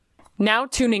Now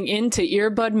tuning in to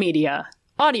Earbud Media.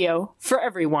 Audio for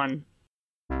everyone.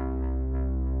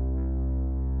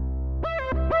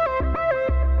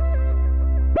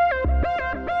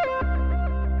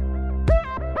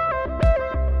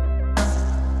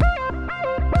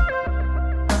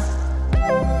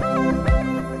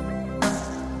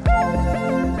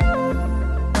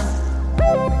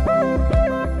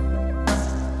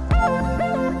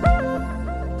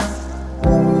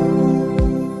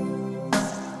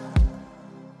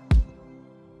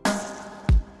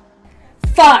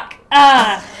 Fuck.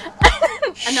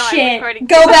 Shit.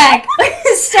 Go back.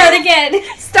 Start again.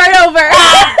 Start over.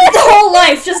 The whole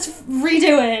life. Just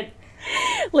redo it.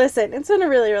 Listen, it's been a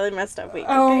really, really messed up week.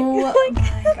 Oh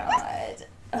my god.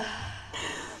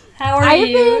 How are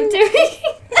you doing?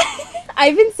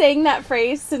 I've been saying that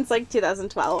phrase since like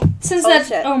 2012.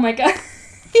 Shit. Oh my god.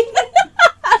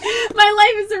 My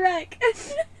life is a wreck.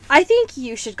 I think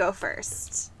you should go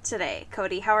first today.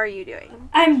 Cody, how are you doing?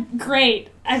 I'm great.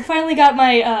 I finally got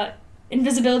my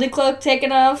invisibility cloak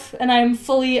taken off, and I'm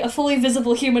a fully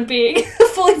visible human being. A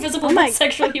fully visible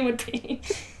bisexual human being.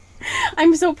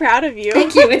 I'm so proud of you.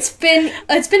 Thank you. It's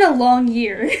been a long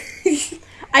year.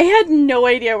 I had no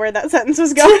idea where that sentence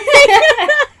was going.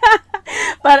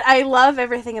 But I love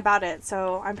everything about it,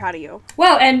 so I'm proud of you.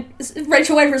 Wow, and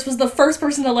Rachel Whitehurst was the first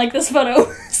person to like this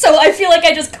photo, so I feel like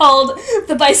I just called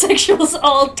the bisexuals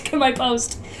all to my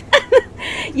post.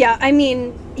 Yeah, I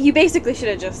mean, you basically should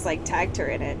have just, like, tagged her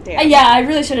in it. Damn. Yeah, I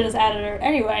really should have just added her.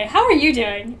 Anyway, how are you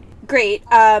doing? Great.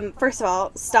 First of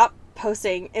all, stop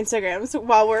posting Instagrams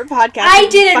while we're podcasting. I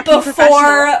did it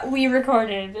before we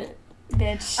recorded,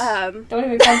 bitch. Don't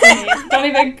even come for me. Don't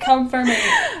even come for me.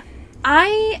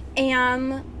 I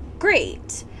am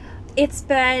great. It's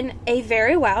been a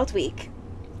very wild week.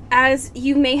 As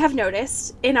you may have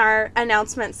noticed in our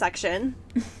announcement section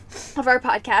of our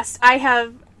podcast, I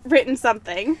have written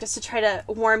something just to try to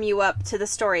warm you up to the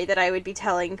story that I would be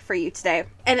telling for you today.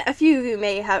 And a few of you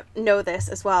may know this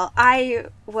as well. I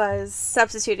was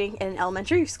substituting in an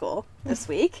elementary school this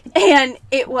week, and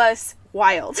it was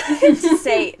wild, to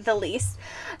say the least.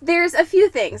 There's a few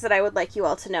things that I would like you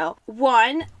all to know.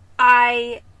 One,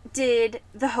 I did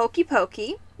the hokey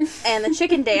pokey and the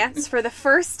chicken dance for the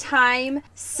first time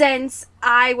since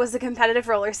I was a competitive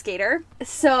roller skater.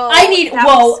 So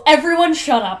everyone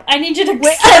shut up. I need you to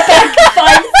step back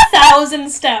 5,000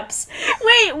 steps.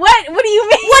 Wait, what? What do you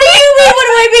mean? What do you mean? What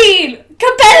do I mean?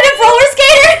 Competitive roller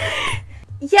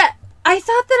skater? Yeah, I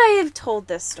thought that I have told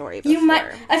this story before.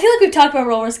 I feel like we've talked about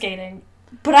roller skating,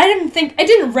 but I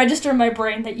didn't register in my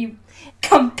brain that you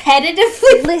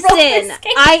competitively listen,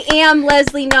 I am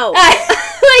Leslie Knope.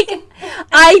 Like,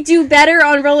 I do better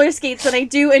on roller skates than I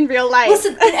do in real life.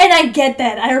 Listen, and I get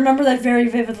that. I remember that very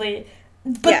vividly.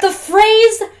 But the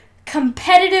phrase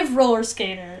competitive roller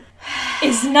skater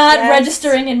is not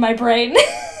registering in my brain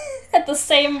at the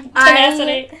same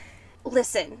tenacity.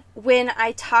 Listen, when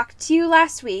I talked to you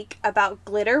last week about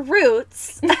glitter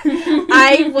roots,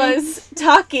 I was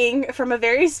talking from a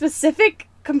very specific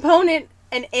component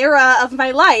an era of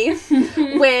my life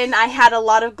when I had a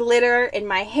lot of glitter in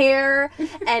my hair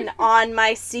and on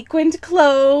my sequined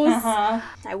clothes. Uh-huh.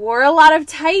 I wore a lot of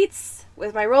tights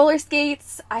with my roller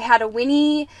skates. I had a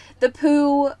Winnie the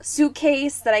Pooh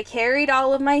suitcase that I carried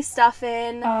all of my stuff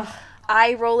in.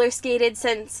 I roller skated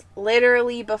since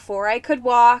literally before I could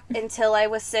walk until I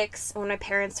was 6 when my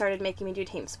parents started making me do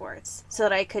team sports so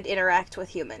that I could interact with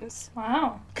humans.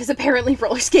 Wow. Because apparently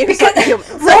roller skaters aren't humans.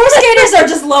 Roller skaters are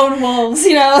just lone wolves,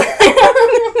 you know?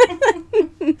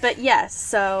 But yes,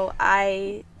 so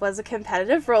I was a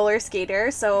competitive roller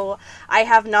skater, so I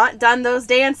have not done those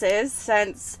dances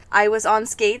since I was on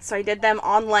skates, so I did them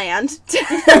on land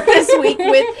this week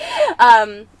with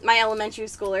my elementary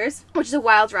schoolers, which is a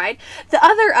wild ride. The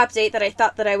other update that I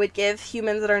thought that I would give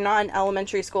humans that are not in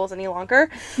elementary schools any longer,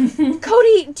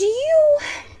 Cody, do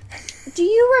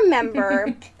you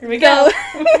remember... Here we go.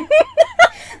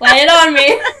 Lay it on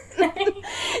me.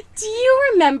 Do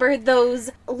you remember those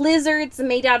lizards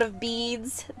made out of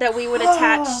beads that we would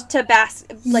attach to backpacks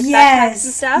and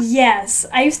stuff? Yes,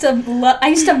 I used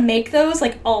to make those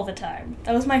like all the time.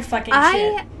 That was my fucking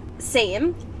shit.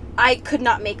 Same. I could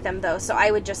not make them though, so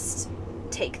I would just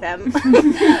take them.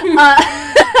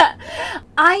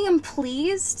 I am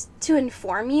pleased to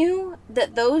inform you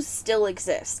that those still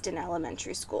exist in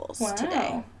elementary schools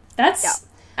today. I love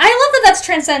that that's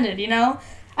transcended, you know?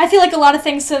 I feel like a lot of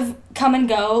things have come and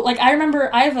go. Like, I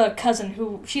remember I have a cousin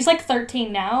who, she's like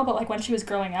 13 now, but like when she was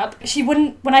growing up, she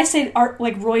wouldn't, when I say art,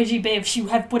 like Roy G. Biv, she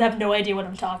would have no idea what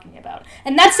I'm talking about.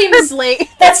 And that seems like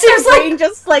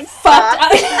just like fucked up.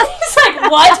 It's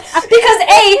like, what? Because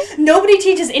A, nobody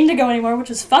teaches indigo anymore, which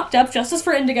is fucked up. Justice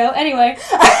for indigo. Anyway.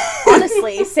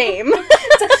 Honestly, same.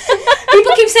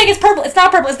 People keep saying it's purple. It's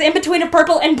not purple. It's the in-between of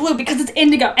purple and blue because it's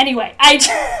indigo. Anyway, I'm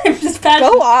just bad.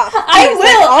 Go off. I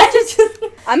will.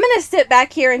 I'm gonna sit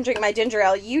back here and drink my ginger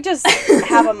ale. You just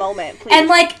have a moment, please. And,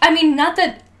 like, I mean, not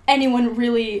that anyone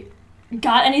really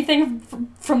got anything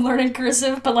from learning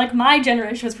cursive, but, like, my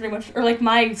generation was pretty much, or, like,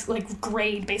 my, like,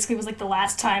 grade basically was, like, the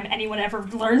last time anyone ever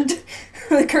learned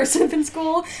the cursive in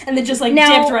school, and then just, like,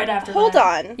 dipped right after hold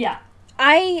that. on. Yeah.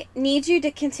 I need you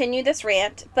to continue this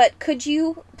rant, but could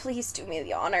you please do me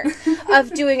the honor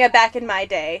of doing a back in my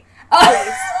day?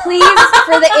 Please,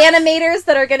 for the animators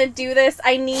that are gonna do this,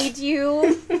 I need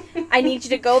you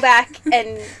to go back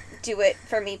and do it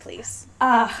for me, please.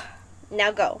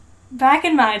 Now go. Back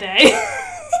in my day,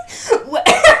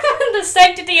 the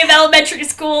sanctity of elementary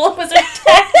school was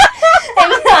attacked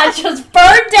and not just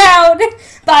burned down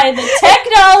by the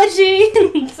technology.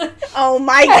 Oh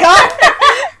my god!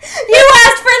 You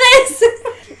asked for this!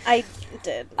 I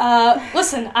did.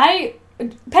 Listen,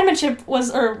 penmanship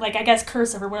was, or, like, I guess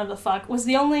cursive or whatever the fuck, was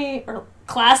the only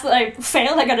class that I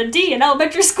failed. I got a D in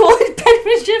elementary school in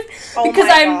penmanship because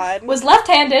I was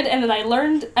left-handed, and then I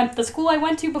learned at the school I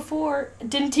went to before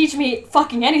didn't teach me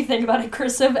fucking anything about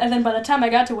cursive, and then by the time I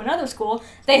got to another school,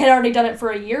 they had already done it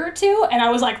for a year or two, and I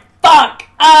was like, fuck!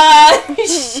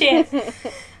 Shit.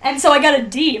 And so I got a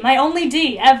D, my only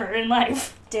D ever in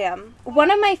life. Damn.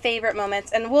 One of my favorite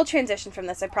moments, and we'll transition from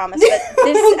this, I promise, but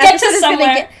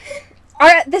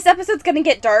this episode's gonna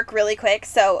get dark really quick,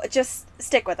 so just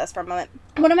stick with us for a moment.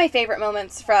 One of my favorite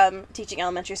moments from teaching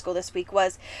elementary school this week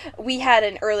was we had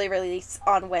an early release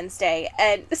on Wednesday,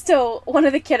 and so one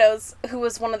of the kiddos, who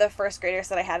was one of the first graders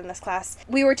that I had in this class,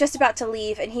 we were just about to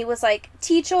leave, and he was like,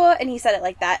 "Teacher," and he said it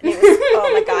like that, and it was,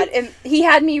 oh my god, and he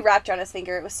had me wrapped around his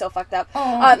finger, it was so fucked up.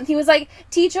 He was like,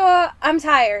 "Teacher, I'm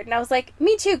tired," and I was like,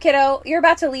 "Me too, kiddo, you're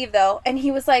about to leave though," and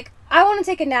he was like, "I want to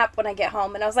take a nap when I get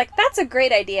home," and I was like, "That's a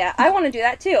great idea, I want to do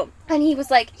that too," and he was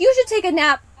like, "You should take a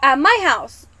nap at my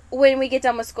house when we get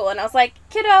done with school," and I was like,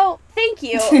 "Kiddo, thank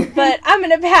you, but I'm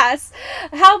gonna pass.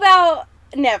 How about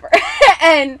never?"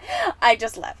 And I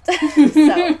just left.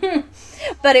 So,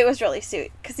 but it was really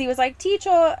sweet, because he was like,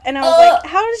 "Teacher," and I was like,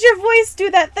 "How does your voice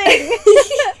do that thing?"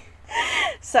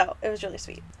 So, it was really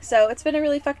sweet. So, it's been a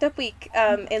really fucked up week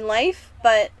in life,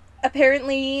 but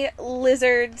apparently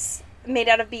lizards made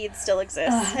out of beads still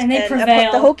exist. And they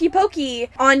prevail. The hokey pokey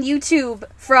on YouTube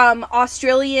from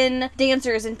Australian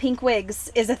dancers in pink wigs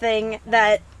is a thing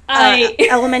that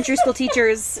elementary school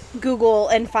teachers Google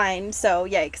and find, so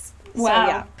yikes. Wow. So,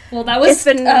 yeah. Well, that was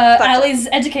Allie's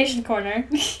education corner.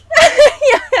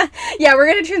 Yeah, we're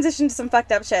going to transition to some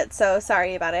fucked up shit, so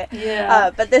sorry about it. Yeah.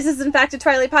 But this is, in fact, a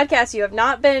Twilight podcast. You have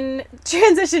not been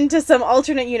transitioned to some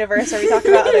alternate universe where we talk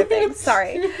about other things.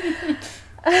 Sorry.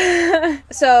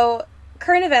 So,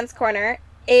 current events corner.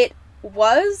 It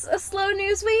was a slow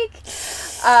news week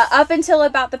up until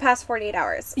about the past 48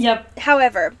 hours. Yep.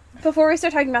 However, before we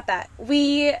start talking about that,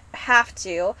 we have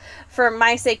to, for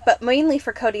my sake, but mainly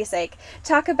for Cody's sake,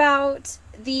 talk about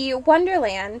the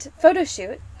Wonderland photo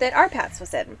shoot that Arpats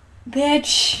was in.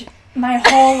 Bitch, my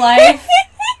whole life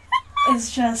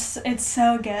is just, it's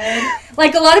so good.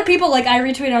 Like, a lot of people, like, I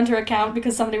retweeted onto her account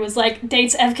because somebody was like,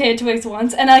 dates FK and Twigs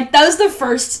once, and that was the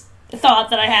first thought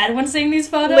that I had when seeing these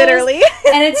photos. Literally.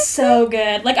 And it's so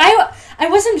good. Like, I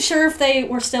wasn't sure if they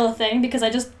were still a thing, because I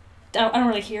don't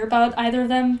really hear about either of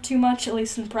them too much, at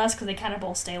least in the press, because they kind of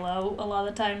both stay low a lot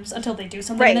of the times until they do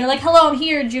something. Right. And they're like, "Hello, I'm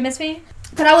here. Did you miss me?"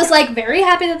 But I was, like, very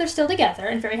happy that they're still together,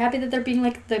 and very happy that they're being,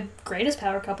 like, the greatest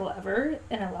power couple ever,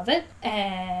 and I love it.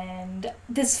 And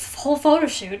this whole photo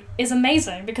shoot is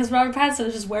amazing, because Robert Pattinson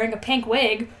is just wearing a pink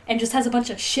wig, and just has a bunch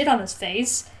of shit on his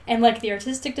face, and, like, the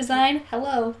artistic design,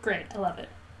 hello, great, I love it.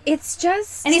 It's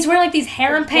just... And he's wearing, like, these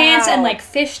harem pants and, like,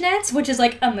 fishnets, which is,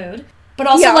 like, a mood. But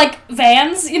also, like,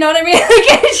 Vans, you know what I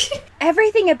mean?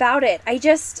 Everything about it.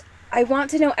 I want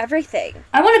to know everything.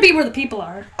 I want to be where the people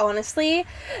are. Honestly,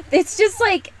 it's just,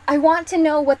 like, I want to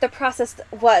know what the process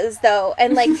was, though,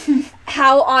 and, like,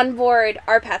 how on board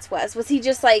Arpats was. Was he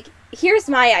just, like, here's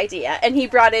my idea, and he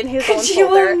brought in his own folder? Could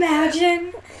you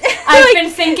imagine? I've been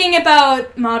thinking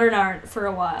about modern art for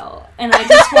a while, and I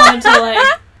just wanted to,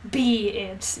 like, be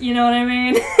it. You know what I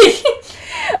mean?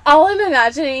 All I'm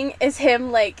imagining is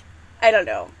him, like, I don't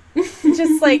know,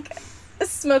 just, like,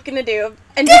 smoking a doob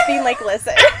and just being like,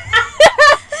 "Listen."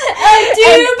 A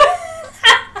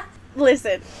doob?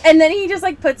 Listen. And then he just,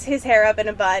 like, puts his hair up in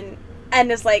a bun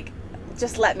and is like,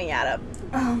 just let me at him.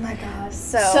 Oh my god.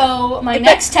 So my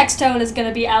next text tone is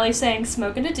gonna be Allie saying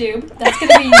smoking a doob. That's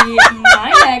gonna be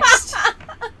my next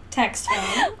text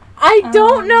tone. I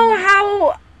don't know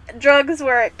how drugs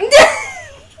work.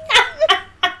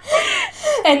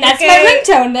 And that's my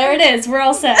ringtone. There it is. We're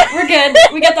all set. We're good.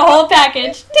 We got the whole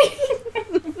package.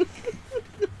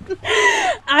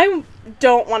 I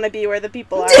don't want to be where the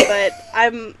people are, but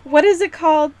I'm... What is it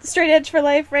called? Straight edge for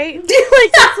life, right?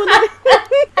 Like, that's what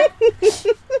it is.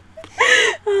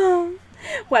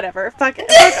 Whatever. Fuck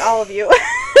all of you.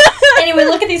 Anyway,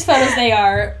 look at these photos. They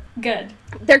are good.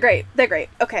 They're great.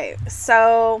 Okay,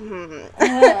 so...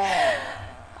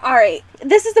 Alright.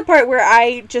 This is the part where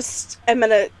I just am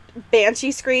gonna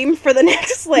banshee scream for the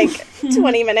next,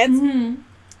 20 minutes. Mm-hmm.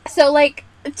 So,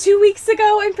 2 weeks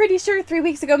ago, I'm pretty sure, 3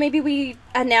 weeks ago, maybe we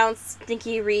announced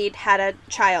Nikki Reed had a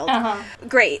child. Uh-huh.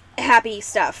 Great. Happy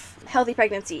stuff. Healthy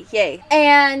pregnancy. Yay.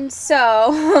 And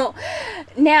so,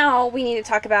 now we need to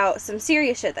talk about some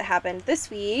serious shit that happened this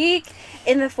week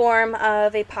in the form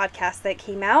of a podcast that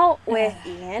came out with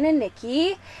Ian and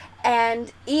Nikki,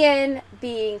 and Ian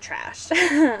being trash.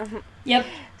 Yep.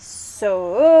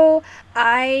 So,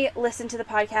 I listened to the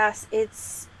podcast.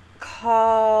 It's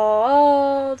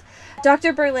called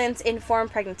Dr. Berlin's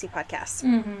Informed Pregnancy Podcast.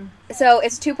 Mm-hmm. So,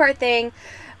 it's a 2-part thing.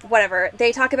 Whatever.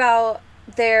 They talk about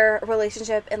their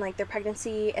relationship and, their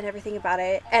pregnancy and everything about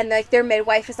it. And, their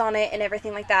midwife is on it and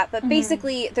everything like that. But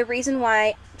basically, the reason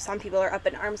why some people are up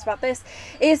in arms about this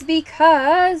is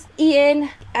because Ian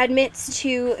admits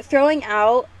to throwing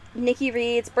out Nikki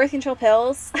Reed's birth control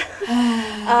pills.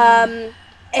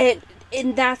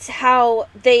 And that's how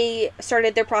they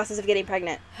started their process of getting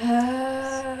pregnant.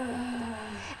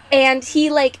 And he,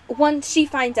 once she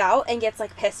finds out and gets,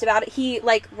 pissed about it, he,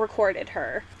 recorded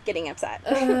her getting upset.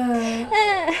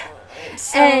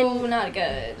 So not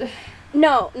good.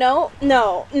 No. No.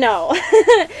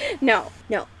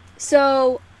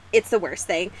 So, it's the worst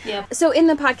thing. Yep. So, in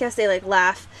the podcast, they,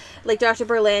 laugh. Dr.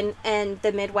 Berlin and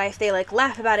the midwife, they,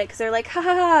 laugh about it because they're like, ha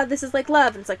ha ha, this is,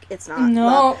 love. And it's it's not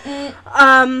love.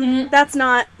 That's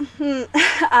not.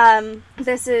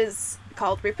 This is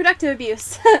called reproductive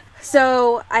abuse.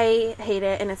 So, I hate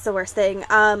it, and it's the worst thing.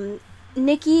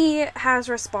 Nikki has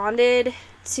responded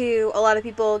to a lot of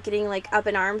people getting, up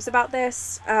in arms about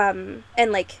this, and,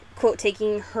 quote,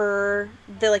 taking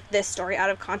this story out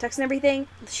of context and everything.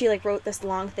 She, wrote this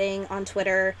long thing on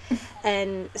Twitter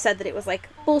and said that it was,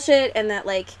 bullshit, and that,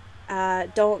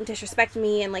 don't disrespect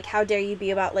me, and, how dare you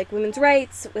be about, women's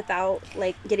rights without,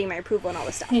 getting my approval and all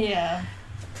this stuff. Yeah.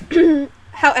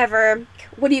 However,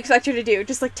 what do you expect her to do?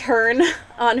 Just, turn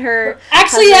on her...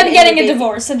 Actually, I'm getting a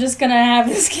divorce. I'm just gonna have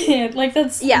this kid.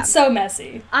 It's so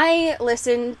messy. I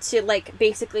listened to,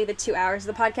 basically the 2 hours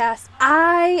of the podcast.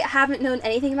 I haven't known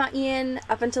anything about Ian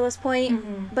up until this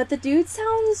point, but the dude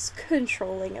sounds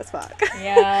controlling as fuck.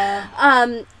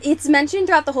 Yeah. It's mentioned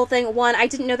throughout the whole thing. One, I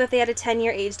didn't know that they had a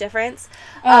 10-year age difference.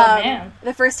 Oh, man.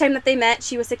 The first time that they met,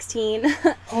 she was 16.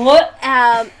 What?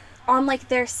 On,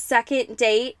 their second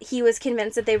date, he was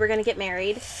convinced that they were going to get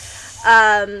married.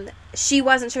 She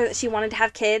wasn't sure that she wanted to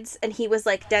have kids, and he was,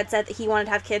 dead set that he wanted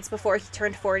to have kids before he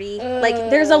turned 40.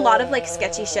 There's a lot of,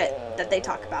 sketchy shit that they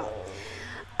talk about.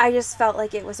 I just felt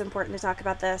like it was important to talk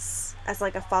about this as,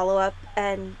 a follow-up,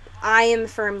 and I am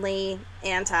firmly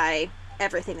anti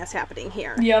everything that's happening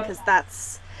here. Yep. Because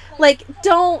that's...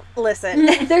 don't listen.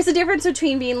 There's a difference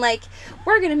between being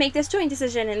we're going to make this joint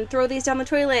decision and throw these down the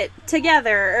toilet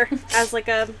together as,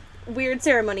 a weird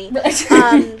ceremony.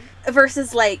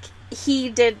 Versus, he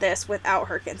did this without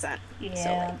her consent.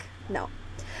 Yeah. So, no.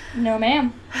 No,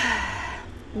 ma'am.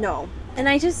 No. And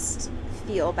I just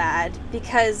feel bad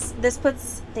because this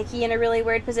puts Nikki in a really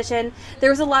weird position. There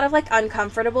was a lot of,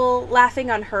 uncomfortable laughing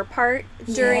on her part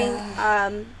during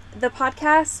the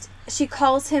podcast. She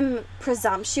calls him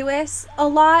presumptuous a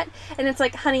lot, and it's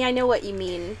honey, I know what you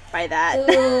mean by that.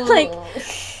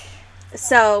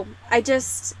 So,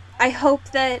 I hope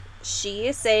that she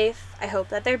is safe. I hope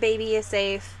that their baby is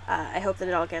safe. I hope that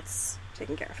it all gets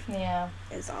taken care of. Yeah.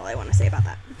 Is all I want to say about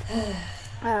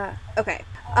that. Okay.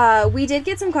 We did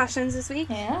get some questions this week.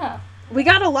 Yeah. We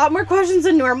got a lot more questions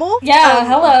than normal. Yeah,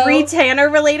 hello. Bree Tanner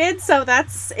related, so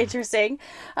that's interesting.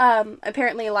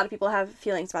 Apparently a lot of people have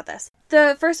feelings about this.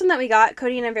 The first one that we got,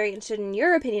 Cody, and I'm very interested in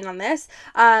your opinion on this,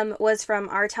 was from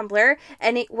our Tumblr,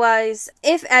 and it was,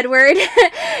 if Edward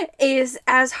is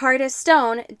as hard as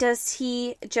stone, does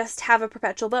he just have a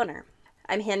perpetual boner?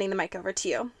 I'm handing the mic over to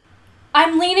you.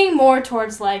 I'm leaning more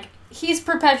towards, he's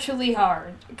perpetually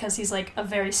hard, because he's, a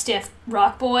very stiff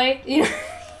rock boy, you know?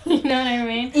 You know what I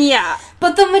mean? Yeah.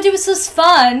 But the Medusa's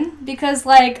fun because,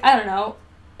 like, I don't know,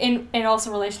 in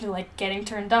also relation to, like, getting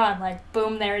turned on, like,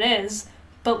 boom, there it is.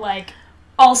 But, like,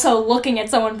 also looking at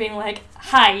someone being like,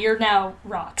 hi, you're now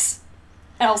rocks.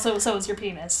 And also, so is your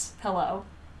penis. Hello.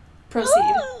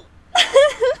 Proceed.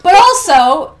 But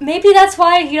also, maybe that's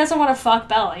why he doesn't want to fuck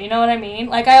Bella, you know what I mean?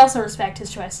 Like, I also respect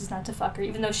his choices not to fuck her,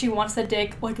 even though she wants the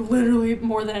dick, like, literally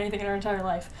more than anything in her entire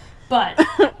life. But,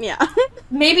 yeah.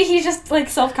 Maybe he's just, like,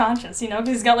 self-conscious, you know?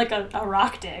 Because he's got, like, a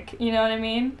rock dick, you know what I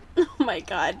mean? Oh my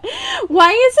god.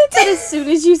 Why is it that as soon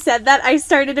as you said that, I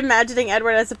started imagining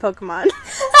Edward as a Pokemon?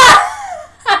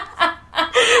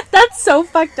 That's so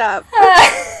fucked up.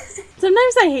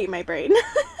 Sometimes I hate my brain.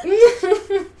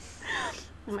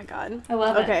 Oh my god. I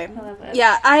love it. Okay. I love it.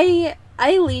 Yeah,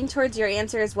 I lean towards your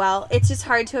answer as well. It's just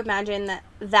hard to imagine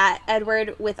that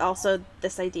Edward with also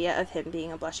this idea of him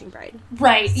being a blushing bride.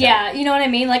 Right, so. Yeah. You know what I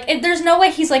mean? Like, there's no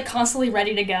way he's, like, constantly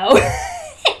ready to go.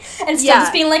 And still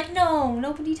just being like, no,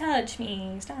 nobody touch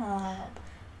me. Stop.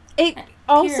 It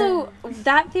also,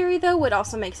 that theory, though, would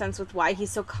also make sense with why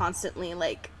he's so constantly,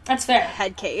 like... That's fair.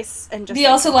 Head case. And just be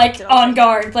also, like, on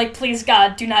guard. Like, please,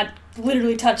 God, do not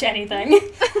literally touch anything.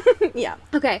 Yeah.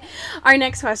 Okay. Our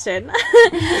next question.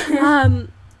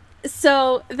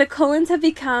 So, the Cullens have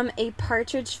become a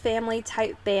Partridge Family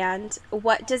type band.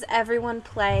 What does everyone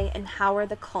play, and how are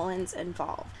the Cullens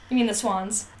involved? You mean the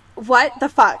Swans? What the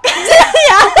fuck?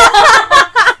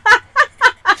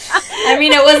 I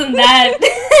mean, it wasn't that.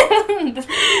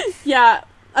 Yeah.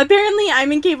 Apparently,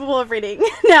 I'm incapable of reading.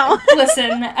 No.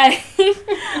 Listen,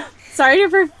 Sorry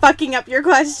for fucking up your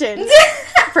question,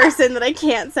 person that I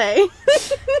can't say.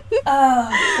 Oh,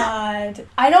 God.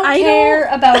 I don't care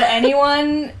about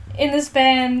anyone in this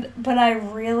band, but I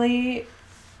really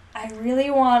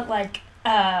want, like,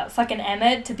 fucking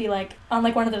Emmett to be, like, on,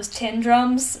 like, one of those tin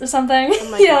drums or something. Oh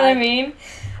my you know God. what I mean?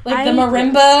 Like the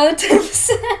marimba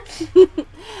types.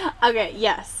 Okay,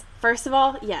 yes. First of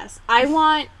all, yes. I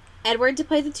want Edward to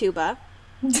play the tuba.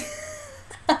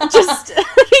 Just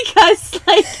because,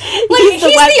 like he's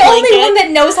the only one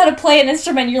that knows how to play an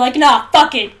instrument. You're like, nah,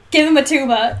 fuck it. Give him a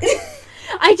tuba.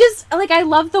 I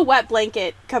love the wet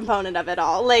blanket component of it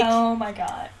all. Like, oh my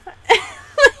God.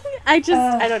 I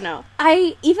don't know.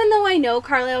 Even though I know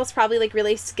Carlisle's probably, like,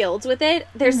 really skilled with it,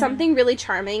 there's something really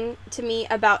charming to me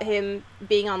about him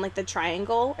being on, like, the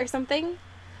triangle or something.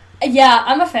 Yeah,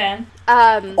 I'm a fan.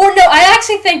 Or no, I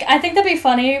think that'd be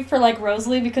funny for, like,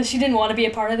 Rosalie, because she didn't want to be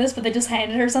a part of this, but they just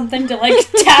handed her something to, like,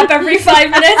 tap every 5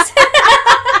 minutes.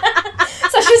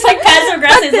 So she's, like, passive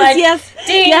aggressive, like, yes,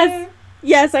 ding.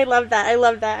 Yes, I love that.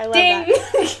 Ding.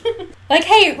 That. Like,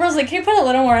 hey, Rosalie, can you put a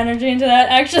little more energy into that,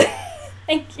 actually?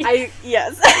 Thank you.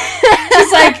 Yes.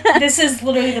 She's like, this is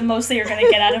literally the most that you're going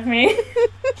to get out of me.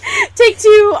 Take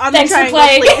 2 on the triangle,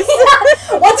 please.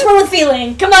 What's wrong with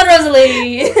feeling? Come on,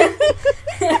 Rosalie.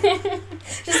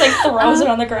 Just, like, throws it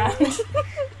on the ground.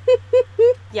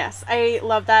 Yes, I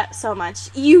love that so much.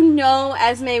 You know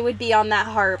Esme would be on that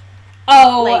harp.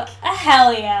 Oh, like,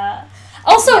 hell yeah.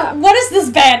 Also, What is this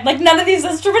band? Like, none of these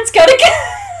instruments go together.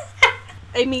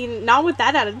 I mean, not with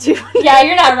that attitude. Yeah,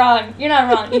 you're not wrong. You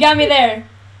got me there.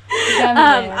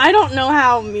 I don't know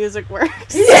how music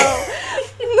works, so...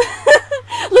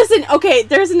 Listen, okay,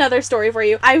 there's another story for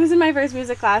you. I was in my first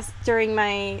music class during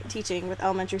my teaching with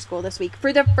elementary school this week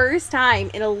for the first time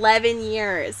in 11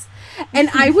 years. And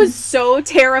I was so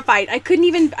terrified. I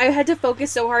had to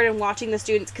focus so hard on watching the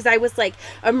students because I was, like,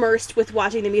 immersed with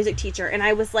watching the music teacher. And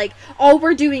I was like, all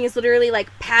we're doing is literally, like,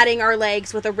 patting our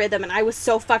legs with a rhythm. And I was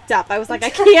so fucked up. I was like, I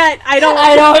can't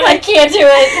do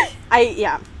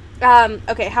it.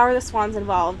 Okay, how are the Swans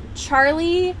involved?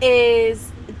 Charlie is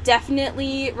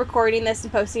definitely recording this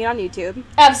and posting it on YouTube.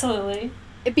 Absolutely.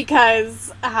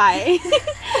 Because, hi.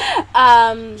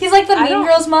 He's like the Mean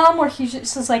Girls mom, where he's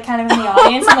just like kind of in the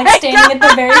audience and like standing at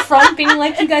the very front being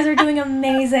like, you guys are doing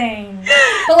amazing.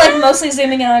 But like mostly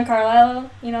zooming in on Carlisle,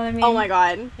 you know what I mean? Oh my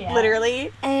God. Yeah.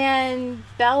 Literally. And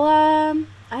Bella,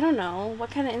 I don't know.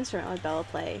 What kind of instrument would Bella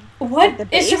play? What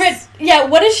instrument? Yeah,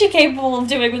 what is she capable of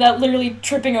doing without literally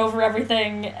tripping over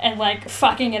everything and like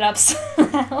fucking it up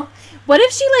somehow? What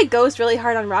if she, like, goes really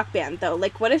hard on Rock Band, though?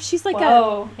 Like, what if she's, like,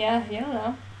 yeah, you don't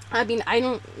know. I mean, I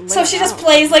don't... So she just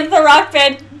plays, like, the Rock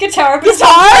Band guitar? It's just,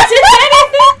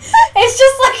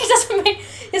 like, it doesn't make...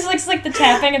 It's like the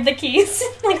tapping of the keys.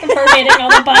 Like, her hitting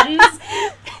all the buttons.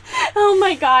 Oh,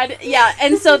 my God. Yeah,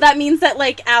 and so that means that,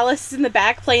 like, Alice is in the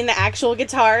back playing the actual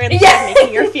guitar and like,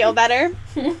 making her feel better.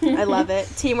 I love it.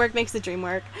 Teamwork makes the dream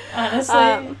work.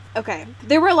 Honestly. Okay.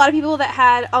 There were a lot of people that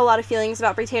had a lot of feelings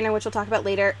about Brie Tanner, which we'll talk about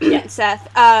later. Yeah. Seth.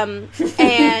 And...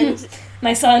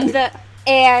 My son.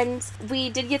 And we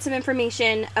did get some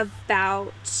information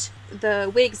about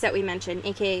the wigs that we mentioned,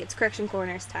 aka it's Correction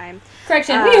Corner's time.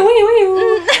 Correction.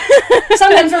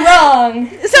 Sometimes we're wrong.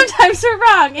 Sometimes we're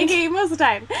wrong, aka most of the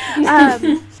time.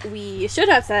 We should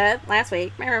have said last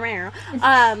week,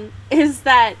 is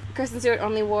that Kristen Stewart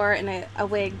only wore a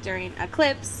wig during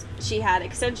Eclipse. She had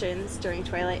extensions during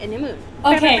Twilight and New Moon.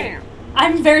 Okay.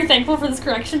 I'm very thankful for this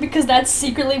correction because that's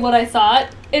secretly what I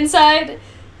thought inside.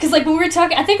 Because, like, when we were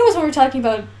talking, I think it was when we were talking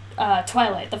about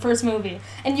Twilight, the first movie,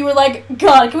 and you were like,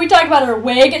 God, can we talk about her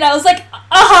wig? And I was like,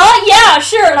 yeah,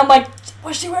 sure. And I'm like,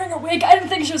 was she wearing a wig? I didn't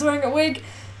think she was wearing a wig.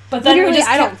 But then literally,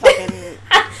 I don't fucking...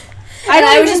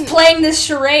 I was just playing this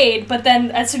charade, but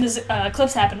then as soon as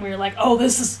Eclipse happened, we were like, oh,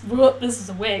 this is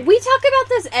a wig. We talk about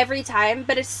this every time,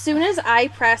 but as soon as I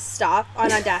press stop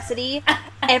on Audacity,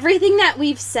 everything that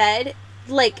we've said,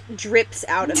 like, drips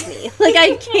out of me. Like,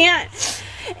 I can't...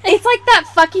 It's like that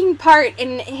fucking part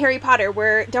in Harry Potter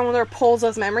where Dumbledore pulls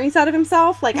those memories out of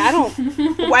himself. Like, I don't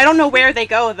know where they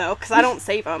go, though, because I don't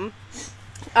save them.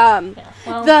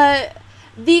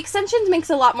 The extensions makes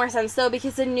a lot more sense, though,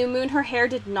 because in New Moon, her hair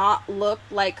did not look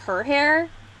like her hair,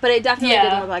 but it definitely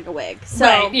didn't look like a wig. So,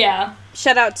 right, yeah.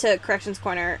 Shout out to Corrections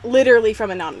Corner, literally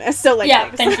from Anonymous. So, like,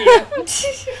 yeah, thank you.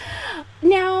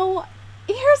 Now,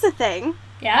 here's the thing.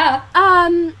 Yeah.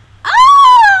 I'm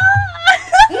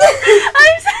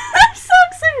so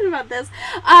excited about this.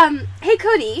 Hey,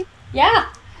 Cody. Yeah.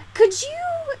 Could you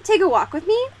take a walk with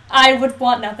me? I would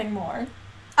want nothing more.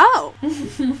 Oh.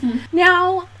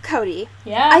 Now, Cody.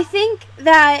 Yeah. I think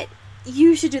that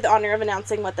you should do the honor of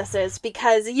announcing what this is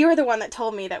because you were the one that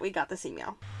told me that we got this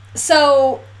email.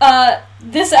 So,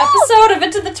 this episode of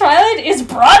Into the Twilight is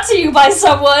brought to you by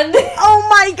someone. Oh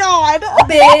my god.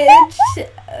 Bitch.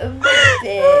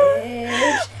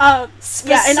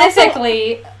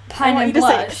 Specifically, Pine and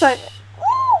Blush.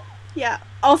 Yeah.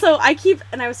 Also, I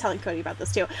was telling Cody about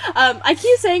this too. I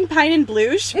keep saying Pine and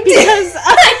Blush because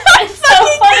it's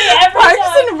so funny every Parks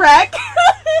time. and Rec.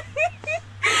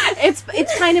 It's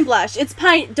Pine and Blush. It's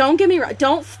Pine. Don't get me wrong.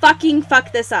 Don't fucking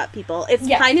fuck this up, people. It's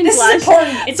Pine and Blush. This is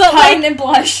important. It's Pine and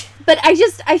Blush. But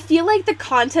I feel like the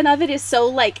content of it is so,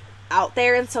 like, out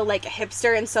there and so, like,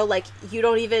 hipster and so, like, you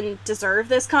don't even deserve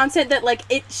this content that, like,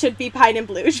 it should be Pine and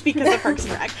Blush because of Parks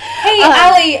and Rec. Hey,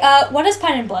 Allie, what is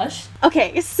Pine and Blush?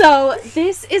 Okay, so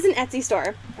this is an Etsy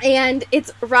store, and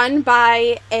it's run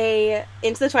by a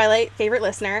Into the Twilight favorite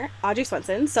listener, Audrey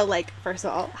Swenson. So, like, first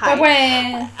of all,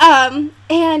 hi.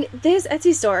 And this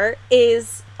Etsy store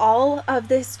is all of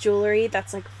this jewelry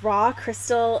that's, like, raw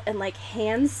crystal and, like,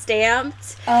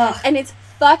 hand-stamped, and it's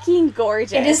fucking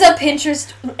gorgeous. It is a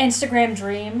Pinterest Instagram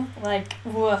dream. Like,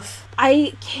 woof.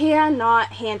 I cannot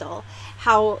handle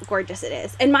how gorgeous it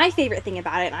is. And my favorite thing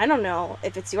about it, and I don't know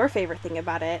if it's your favorite thing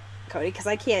about it, Cody, because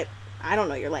I don't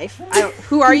know your life.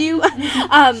 Who are you?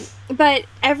 But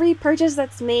every purchase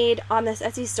that's made on this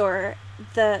Etsy store,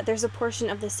 there's a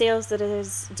portion of the sales that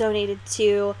is donated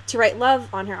to Write Love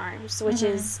on Her Arms, which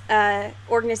is an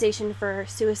organization for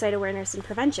suicide awareness and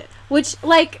prevention. Which,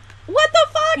 like, what the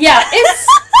fuck? Yeah, it's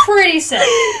pretty sick.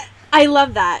 I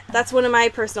love that. That's one of my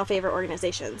personal favorite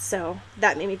organizations, so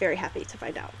that made me very happy to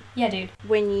find out. Yeah, dude.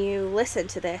 When you listen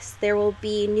to this, there will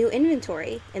be new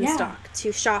inventory in stock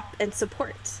to shop and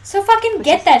support. So fucking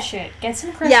get that shit. Get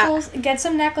some crystals, get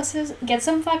some necklaces, get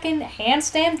some fucking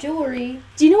hand-stamped jewelry.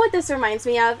 Do you know what this reminds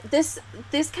me of? This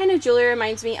kind of jewelry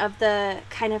reminds me of the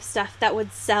kind of stuff that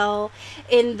would sell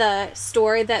in the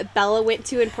store that Bella went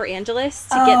to in Port Angeles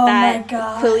to get that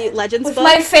Quileute Legends with book.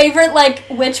 My favorite, like,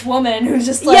 witch woman who's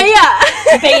just, like,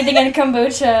 bathing in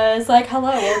kombucha is like,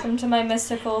 hello, welcome to my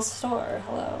mystical store.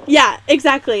 Hello. Yeah,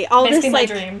 exactly. All basically this, my like,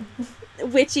 dream.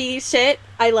 Witchy shit.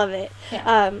 I love it.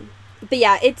 Yeah. But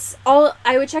yeah, it's all...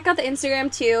 I would check out the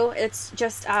Instagram, too. It's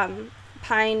just,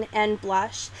 Pine and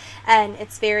Blush, and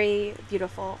it's very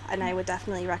beautiful, and I would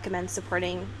definitely recommend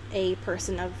supporting a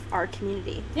person of our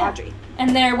community, Audrey.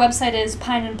 And their website is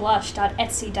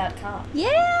pineandblush.etsy.com.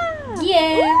 Yeah!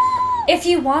 Yeah! If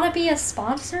you want to be a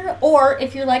sponsor, or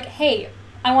if you're like, hey,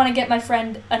 I want to get my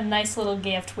friend a nice little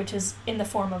gift, which is in the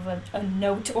form of a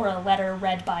note or a letter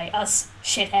read by us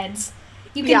shitheads,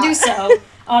 you can do so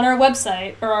on our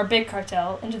website, or our Big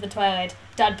Cartel,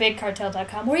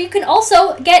 IntoTheTwilight.BigCartel.com, where you can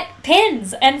also get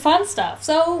pins and fun stuff.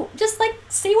 So just, like,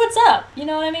 see what's up. You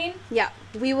know what I mean? Yeah.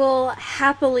 We will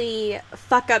happily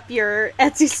fuck up your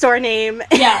Etsy store name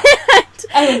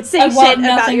and say shit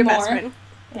about your best friend.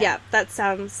 Yeah, that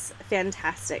sounds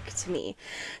fantastic to me.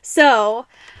 So,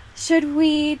 should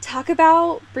we talk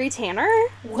about Bree Tanner?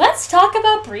 Let's talk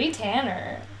about Bree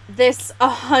Tanner. This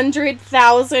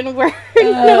 100,000 word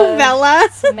novella.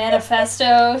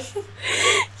 Manifesto.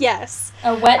 Yes.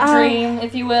 A wet dream,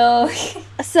 if you will.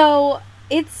 So,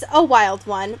 it's a wild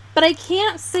one, but I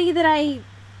can't say that I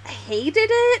hated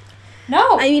it.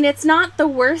 No. I mean, it's not the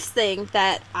worst thing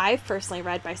that I've personally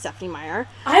read by Stephenie Meyer.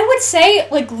 I would say,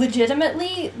 like,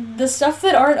 legitimately, the stuff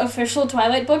that aren't official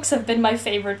Twilight books have been my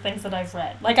favorite things that I've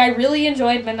read. Like, I really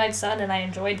enjoyed Midnight Sun, and I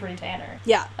enjoyed Bree Tanner.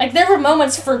 Yeah. Like, there were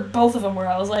moments for both of them where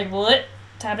I was like, what?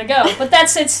 Time to go. But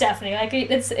it's Stephenie. Like,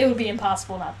 it would be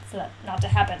impossible for that not to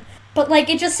happen. But, like,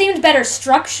 it just seemed better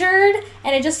structured,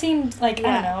 and it just seemed, like, I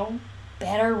don't know,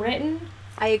 better written.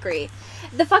 I agree.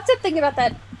 The fucked up thing about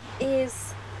that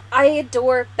is I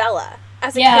adore Bella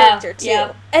as a character, too.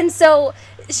 Yeah. And so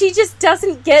she just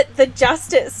doesn't get the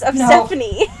justice of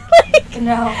Stephenie.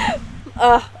 No.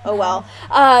 Oh well.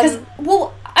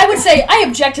 Well, I would say I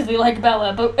objectively like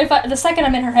Bella, but the second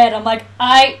I'm in her head, I'm like,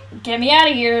 get me out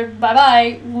of here,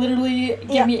 bye-bye. Literally,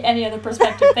 give me any other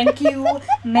perspective. Thank you,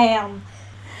 ma'am.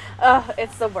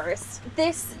 It's the worst.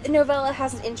 This novella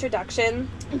has an introduction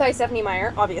by Stephenie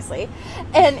Meyer, obviously,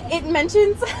 and it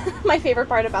mentions, my favorite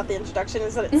part about the introduction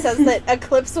is that it says that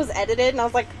Eclipse was edited, and I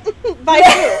was like, by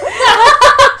who?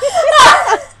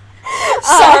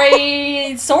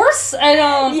 Sorry, source? I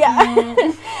don't...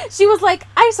 Yeah. She was like,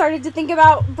 I started to think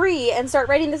about Bree and start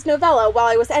writing this novella while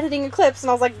I was editing Eclipse, and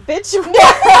I was like, bitch, what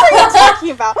are you talking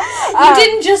about? You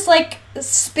didn't just, like,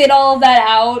 spit all of that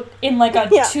out in, like, a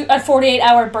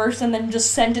 48-hour burst and then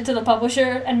just sent it to the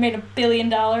publisher and made $1 billion?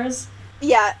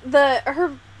 Yeah,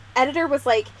 her editor was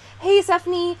like, hey,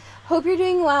 Stephenie, hope you're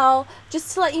doing well.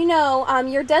 Just to let you know,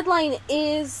 your deadline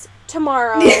is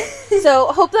tomorrow, so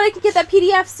hope that I can get that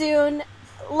PDF soon.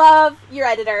 Love, your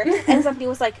editor. And Stephenie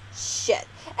was like, shit.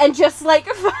 And just, like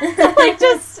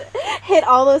just hit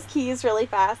all those keys really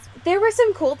fast. There were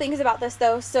some cool things about this,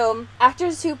 though. So,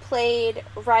 actors who played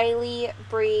Riley,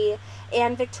 Bree,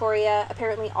 and Victoria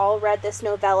apparently all read this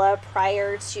novella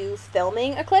prior to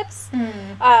filming Eclipse,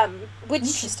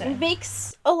 which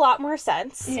makes a lot more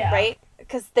sense, right?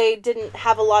 Because they didn't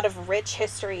have a lot of rich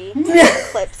history in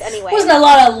Eclipse anyway. Wasn't a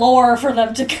lot of lore for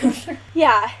them to go through.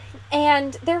 Yeah.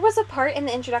 And there was a part in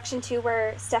the introduction, too,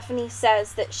 where Stephenie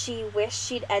says that she wished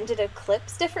she'd ended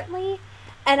Eclipse differently.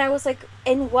 And I was like,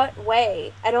 in what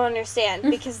way? I don't understand.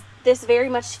 Because this very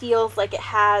much feels like it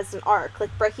has an arc.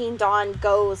 Like, Breaking Dawn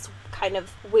goes kind of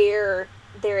where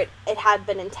it had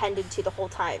been intended to the whole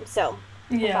time. So,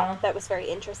 I thought that was very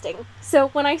interesting. So,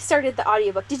 when I started the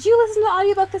audiobook, did you listen to the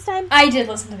audiobook this time? I did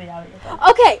listen to the audiobook.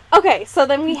 Okay. So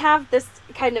then we have this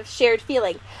kind of shared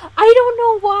feeling. I don't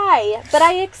know why, but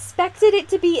I expected it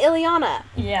to be Ileana.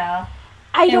 Yeah.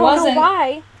 I don't know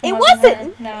why. It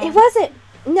wasn't. No. It wasn't.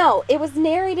 No, it was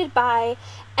narrated by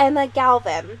Emma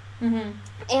Galvin. Mm-hmm.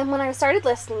 And when I started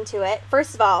listening to it,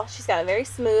 first of all, she's got a very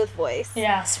smooth voice.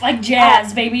 Yeah, it's like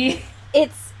jazz, baby.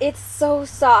 It's so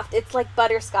soft. It's like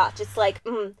butterscotch. It's like,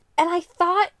 And I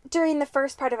thought during the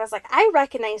first part of it, I was like, I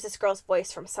recognize this girl's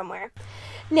voice from somewhere.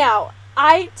 Now,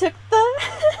 I took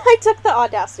the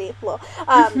audacity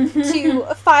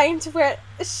to find what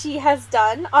she has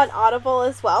done on Audible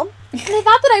as well. And I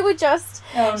thought that I would just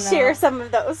share some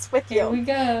of those with you. Here we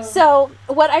go. So,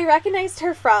 what I recognized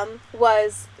her from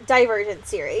was Divergent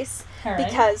series. Right.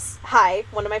 Because,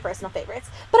 one of my personal favorites.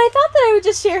 But I thought that I would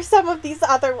just share some of these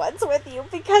other ones with you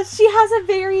because she has a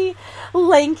very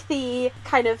lengthy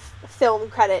kind of film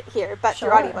credit here, but through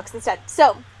audiobooks instead.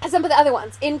 So, some of the other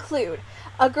ones include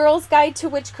A Girl's Guide to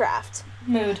Witchcraft.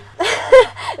 Mood.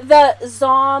 The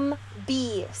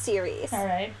Zombie series. All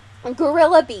right.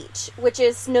 Gorilla Beach, which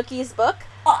is Snooki's book.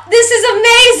 Oh, this is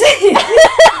amazing!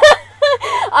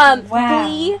 Wow.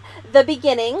 Glee, The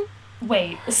Beginning.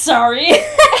 Wait, sorry.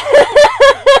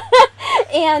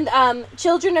 And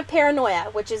Children of Paranoia,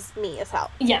 which is me as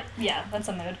hell. Yeah, that's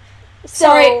a mood.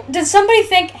 Sorry, did somebody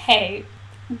think, hey,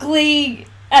 Glee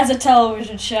as a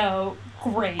television show,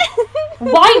 great.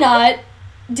 Why not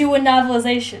do a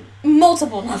novelization?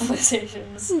 Multiple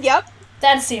novelizations. Yep.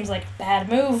 That seems like a bad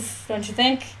move, don't you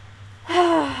think?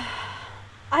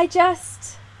 I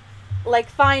just, like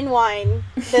fine wine,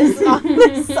 this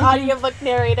audiobook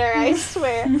narrator, I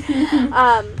swear.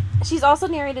 She's also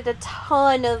narrated a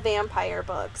ton of vampire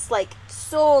books, like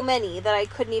so many that I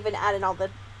couldn't even add in all the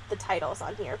titles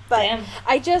on here. But damn.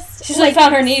 She's like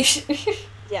found her niche.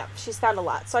 Yeah, she's found a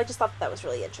lot. So I just thought that was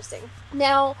really interesting.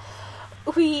 Now,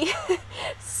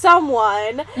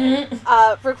 someone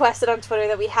requested on Twitter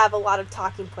that we have a lot of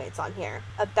talking points on here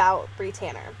about Bree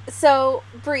Tanner. So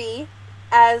Bree,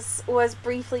 as was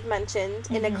briefly mentioned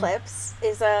in Eclipse,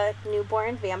 is a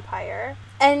newborn vampire.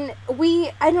 And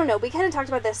we kind of talked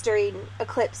about this during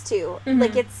Eclipse too.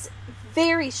 Like, it's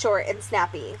very short and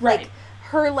snappy. Right. Like,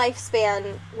 her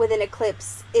lifespan within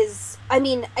Eclipse is, I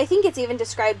mean, I think it's even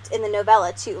described in the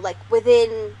novella too, like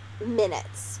within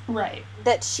minutes. Right.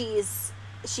 That she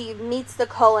meets the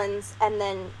Cullens and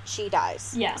then she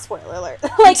dies. Yeah. Spoiler alert.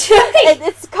 Like,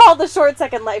 it's called The Short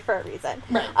Second Life for a reason.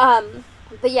 Right.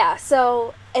 But yeah,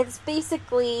 so it's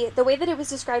basically, the way that it was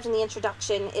described in the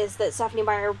introduction is that Stephenie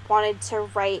Meyer wanted to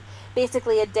write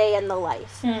basically a day in the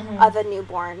life of a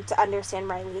newborn to understand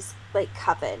Riley's, like,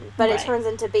 coven. But it turns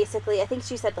into basically, I think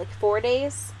she said, like, 4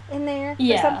 days in there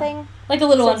or something. Like a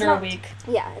little under a week.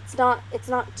 Yeah, it's not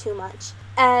too much.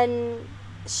 And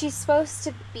she's supposed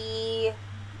to be,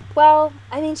 well,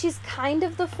 I mean, she's kind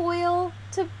of the foil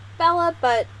to Bella,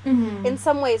 but in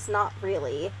some ways not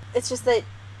really. It's just that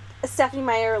Stephenie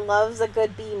Meyer loves a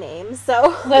good B name,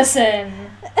 so...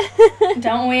 Listen,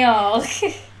 don't we all?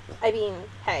 I mean,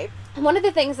 hey. One of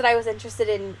the things that I was interested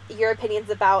in your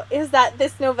opinions about is that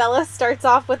this novella starts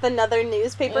off with another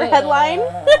newspaper headline.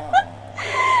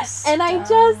 And I'm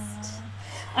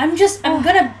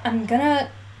gonna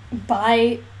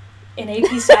buy an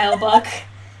AP style book,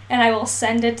 and I will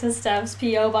send it to Steph's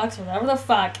P.O. box or whatever the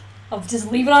fuck. I'll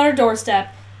just leave it on her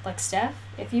doorstep. Like, Steph,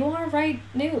 if you want to write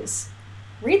news,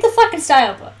 read the fucking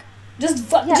style book.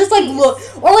 Just like, look.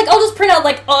 Or, like, I'll just print out,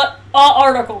 like, a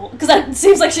article, because it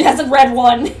seems like she hasn't read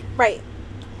one. Right.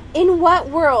 In what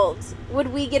world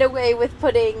would we get away with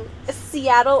putting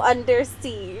Seattle under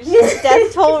siege?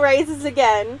 Death toll rises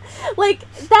again. Like,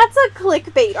 that's a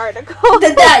clickbait article.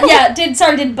 Did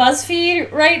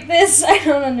BuzzFeed write this? I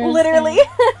don't understand. Literally.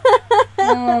 I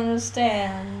don't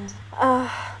understand.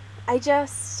 I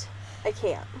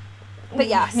can't. But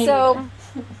yeah, so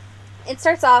it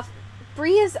starts off,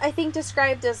 Bree is, I think,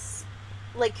 described as,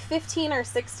 like, 15 or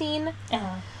 16.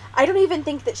 Uh-huh. I don't even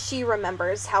think that she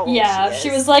remembers how old she is. Yeah, she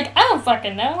was like, I don't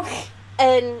fucking know.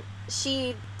 And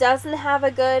she doesn't have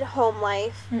a good home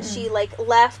life. Mm-mm. She, like,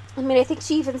 left. I mean, I think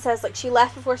she even says, like, she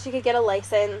left before she could get a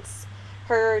license.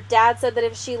 Her dad said that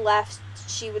if she left,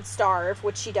 she would starve,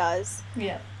 which she does.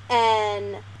 Yeah.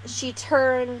 And she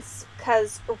turns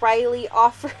because Riley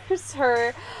offers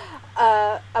her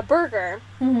a burger,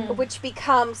 which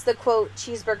becomes the, quote,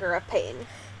 cheeseburger of pain.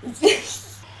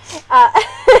 It's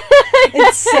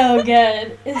so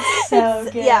good. It's so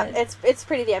good. Yeah, it's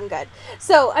pretty damn good.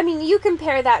 So, I mean, you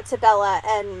compare that to Bella,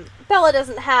 and Bella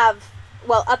doesn't have,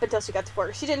 well, up until she got to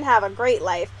 4, she didn't have a great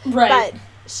life. Right. But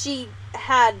she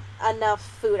had enough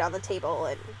food on the table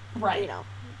and, you know,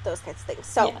 those kinds of things.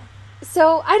 So,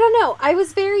 So, I don't know. I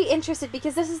was very interested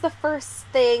because this is the first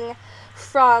thing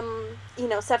from, you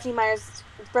know, Stephenie Meyer's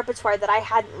repertoire that I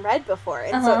hadn't read before.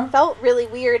 And so it felt really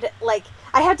weird. Like,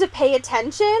 I had to pay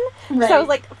attention. Right. So I was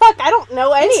like, fuck, I don't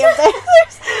know any of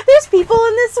this. There's people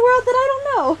in this world that I don't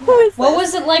know. Who is What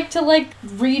was it like to, like,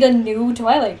 read a new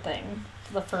Twilight thing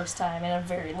for the first time in a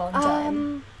very long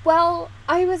time? Well,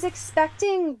 I was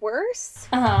expecting worse.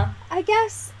 I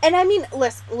guess. And I mean,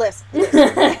 listen.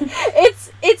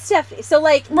 It's Stephenie. So,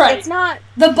 like, it's not...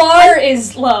 The bar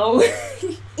is low.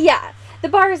 Yeah. The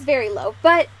bar is very low,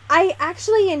 but I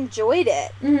actually enjoyed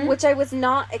it, which I was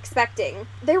not expecting.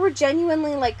 There were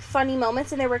genuinely, like, funny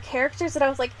moments, and there were characters that I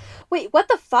was like, wait, what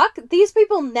the fuck? These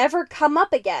people never come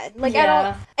up again. Like, I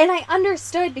don't... And I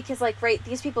understood because, like,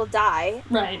 these people die.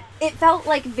 Right. It felt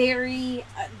like very...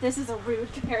 this is a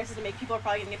rude comparison to make people are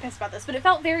probably going to get pissed about this, but it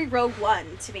felt very Rogue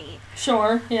One to me.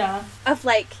 Sure, yeah. Of,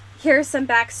 like, here's some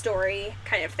backstory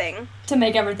kind of thing. To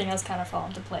make everything else kind of fall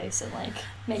into place and, like,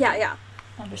 make it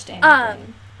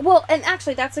understandable. Well, and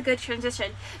actually, that's a good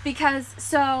transition, because,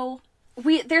 so,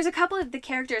 there's a couple of the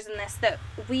characters in this that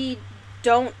we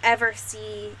don't ever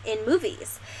see in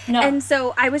movies. No. And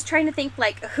so, I was trying to think,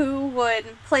 like, who would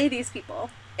play these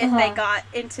people if they got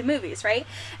into movies, right?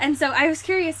 And so, I was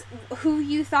curious who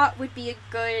you thought would be a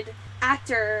good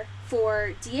actor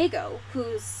for Diego,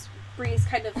 who's Bree's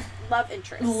kind of love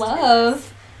interest.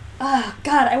 Love? Oh,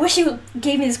 God, I wish you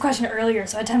gave me this question earlier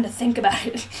so I had time to think about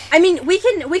it. I mean, we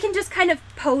can just kind of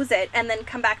pose it and then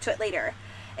come back to it later,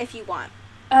 if you want.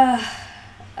 Because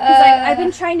I've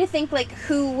been trying to think, like,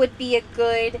 who would be a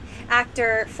good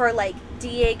actor for, like,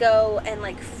 Diego and,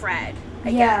 like, Fred,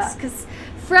 I guess. Because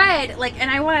Fred, like, and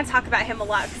I want to talk about him a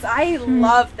lot, because I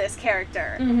love this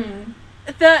character.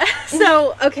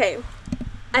 So, okay.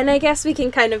 And I guess we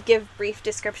can kind of give brief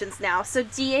descriptions now. So,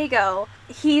 Diego,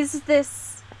 he's this...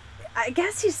 I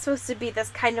guess he's supposed to be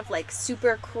this kind of, like,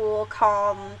 super cool,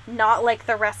 calm, not like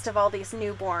the rest of all these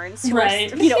newborns who are,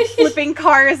 you know, flipping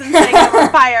cars and setting them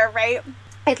on fire, right?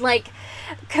 and, like,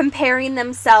 comparing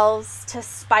themselves to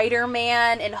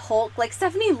Spider-Man and Hulk. Like,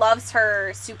 Stephanie loves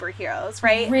her superheroes,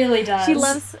 right? Really does.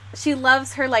 She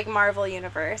loves her, like, Marvel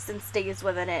universe and stays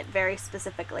within it very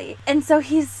specifically. And so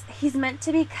he's meant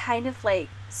to be kind of, like,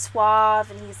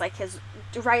 suave, and he's, like,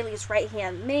 Riley's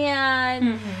right-hand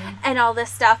man, and all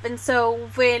this stuff. And so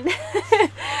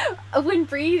when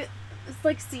Bree,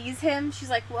 like, sees him, she's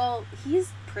like, well,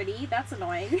 he's pretty. That's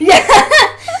annoying. Yeah.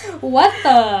 What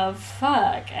the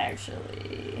fuck,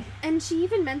 actually? And she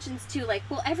even mentions, too, like,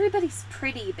 well, everybody's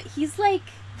pretty, but he's, like,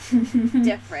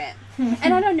 different.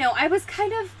 And I don't know.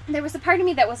 There was a part of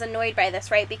me that was annoyed by this,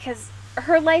 right? Because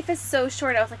her life is so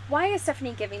short. I was like, why is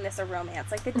Stephanie giving this a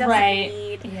romance? Like, it doesn't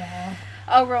need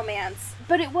a romance.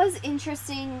 But it was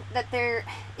interesting that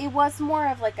it was more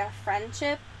of, like, a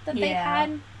friendship that they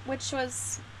had, which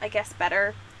was, I guess,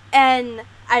 better. And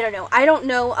I don't know. I don't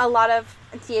know a lot of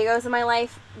Diegos in my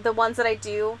life. The ones that I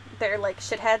do, they're like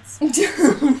shitheads.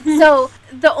 So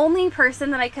the only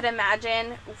person that I could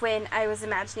imagine when I was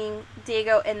imagining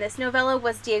Diego in this novella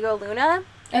was Diego Luna.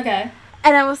 Okay.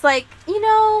 And I was like, you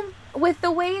know, with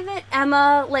the way that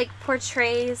Emma, like,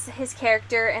 portrays his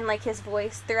character and, like, his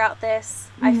voice throughout this,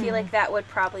 I feel like that would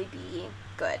probably be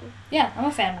good. Yeah, I'm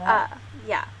a fan of that.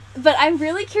 Yeah. But I'm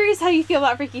really curious how you feel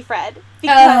about Freaky Fred.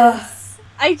 Because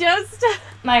I just...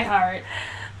 My heart.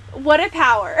 What a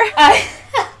power.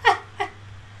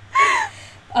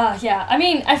 Yeah. I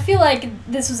mean, I feel like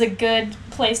this was a good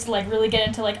place to, like, really get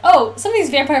into, like, oh, some of these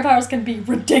vampire powers can be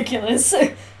ridiculous.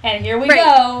 And here we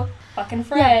go. Fucking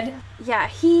Fred. Yeah,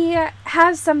 he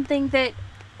has something that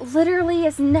literally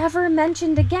is never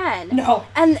mentioned again. No.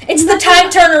 And it's the time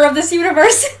turner of this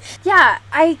universe. Yeah,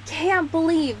 I can't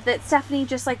believe that Stephanie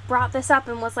just, like, brought this up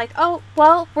and was like, oh,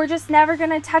 well, we're just never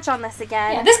gonna touch on this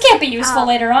again. Yeah, this can't be useful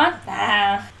later on.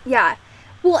 Yeah.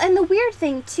 Well, and the weird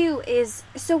thing, too, is,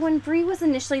 so when Bree was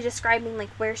initially describing,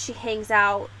 like, where she hangs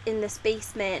out in this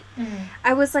basement,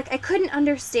 I was like, I couldn't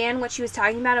understand what she was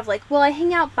talking about of, like, well, I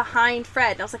hang out behind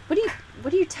Fred. And I was like, what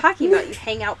are you talking about? You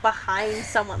hang out behind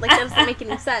someone? Like, that doesn't make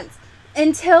any sense.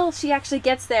 Until she actually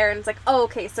gets there and it's like, oh,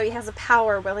 okay, so he has a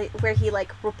power where he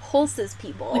like, repulses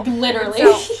people. Like,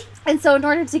 literally. And so in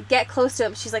order to get close to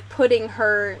him, she's, like, putting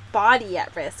her body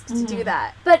at risk to do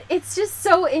that. But it's just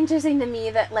so interesting to me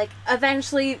that, like,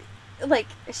 eventually, like,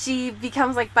 she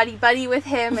becomes, like, buddy-buddy with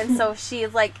him, and so she,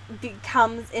 like,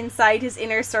 becomes inside his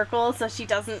inner circle so she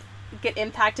doesn't get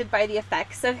impacted by the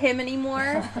effects of him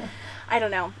anymore. I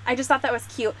don't know. I just thought that was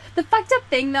cute. The fucked up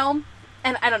thing, though,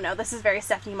 and I don't know, this is very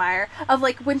Stephenie Meyer, of,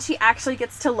 like, when she actually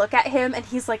gets to look at him and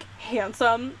he's, like,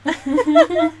 handsome.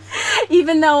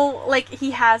 Even though, like, he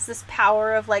has this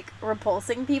power of, like,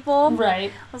 repulsing people.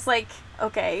 Right. I was like,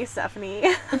 okay,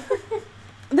 Stephenie.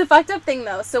 The fucked up thing,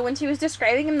 though, so when she was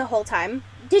describing him the whole time,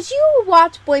 did you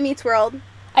watch Boy Meets World?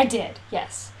 I did,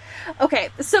 yes. Okay,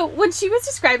 so when she was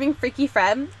describing Freaky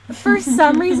Fred, for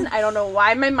some reason, I don't know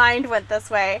why my mind went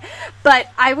this way, but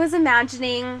I was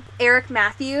imagining Eric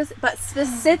Matthews, but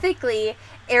specifically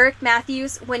Eric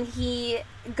Matthews when he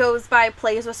goes by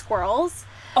Plays with Squirrels.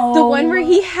 Oh, the one where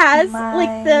he has,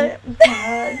 like, the...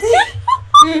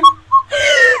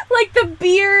 like, the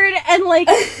beard and, like,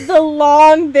 the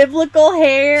long biblical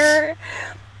hair.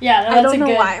 Yeah, no,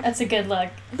 that's a good look.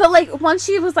 But, like, once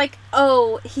she was like,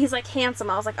 oh, he's, like,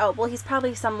 handsome, I was like, oh, well, he's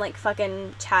probably some, like,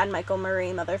 fucking Chad Michael Murray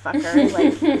motherfucker.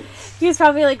 Like, he's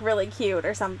probably, like, really cute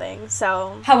or something,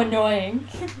 so... How annoying.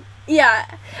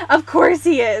 Yeah, of course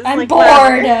he is. I'm like,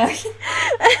 bored.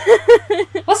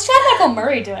 What's Chad Michael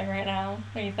Murray doing right now?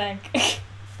 What do you think?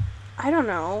 I don't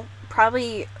know.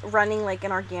 Probably running, like,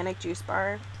 an organic juice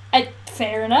bar.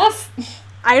 Fair enough.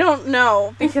 I don't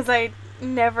know, because I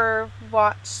never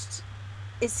watched...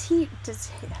 Has he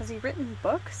written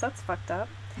books? That's fucked up.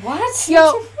 What?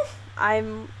 Yo,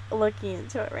 I'm looking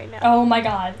into it right now. Oh my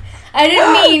god. I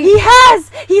didn't mean... He has!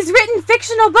 He's written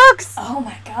fictional books! Oh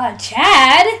my god,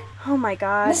 Chad! Oh my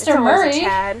god. Mr. Murray.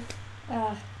 Chad.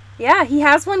 Yeah, he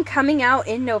has one coming out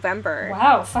in November.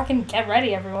 Wow, fucking get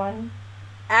ready, everyone.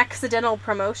 Accidental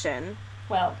promotion.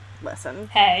 Well, listen.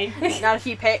 Hey. Not if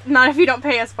you don't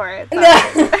pay us for it.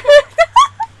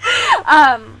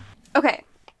 Okay.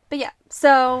 But yeah,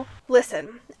 so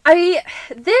listen.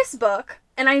 This book,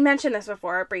 and I mentioned this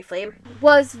before briefly,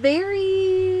 was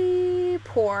very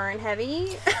porn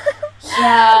heavy.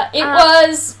 Yeah, it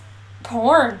was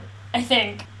porn, I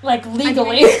think. Like,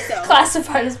 legally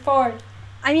classified as porn.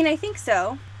 I mean, I think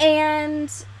so. And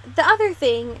the other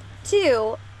thing,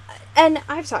 too, and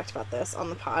I've talked about this on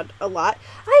the pod a lot,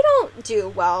 I don't do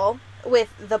well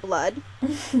with the blood.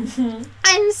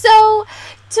 And so,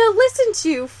 to listen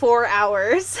to 4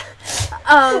 hours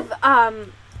of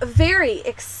very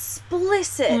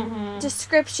explicit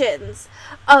descriptions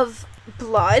of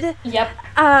blood. Yep.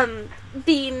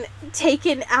 Being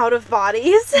taken out of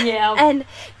bodies. Yeah. And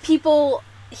people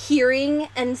hearing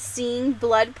and seeing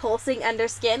blood pulsing under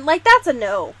skin. Like, that's a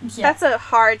no. Yeah. That's a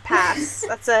hard pass.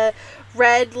 That's a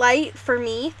red light for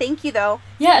me. Thank you, though.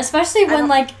 Yeah, especially when,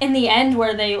 like, in the end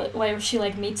where she,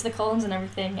 like, meets the Cullens and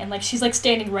everything, and, like, she's, like,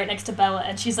 standing right next to Bella,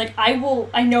 and she's like, I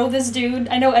know this dude,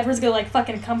 I know Edward's gonna, like,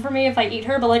 fucking come for me if I eat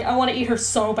her, but, like, I want to eat her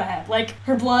so bad. Like,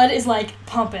 her blood is, like,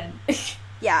 pumping.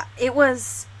 Yeah, it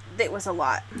was a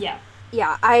lot. Yeah.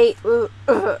 Yeah,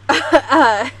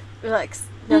 relax.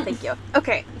 No, thank you.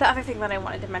 Okay, the other thing that I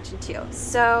wanted to mention too.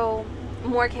 So,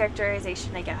 more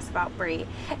characterization, I guess, about Bree.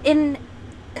 In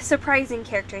surprising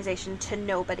characterization to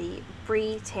nobody,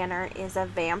 Bree Tanner is a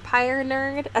vampire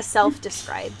nerd, a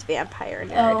self-described vampire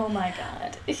nerd. Oh my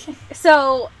god.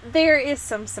 So, there is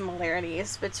some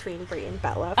similarities between Bree and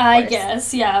Bella, of I course.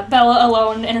 guess, yeah. Bella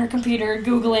alone in her computer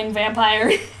Googling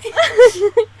vampire.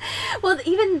 Well,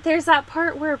 even there's that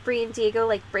part where Bree and Diego,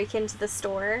 like, break into the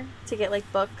store to get, like,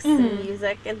 books and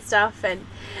music and stuff, and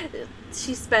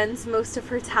she spends most of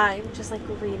her time just, like,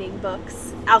 reading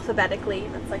books alphabetically.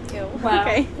 That's like, ew. Wow.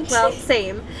 Okay. Well,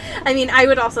 same. I mean, I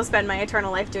would also spend my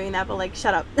eternal life doing that, but, like,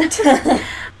 shut up.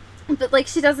 But, like,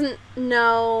 she doesn't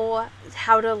know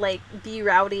how to, like, be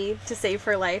rowdy to save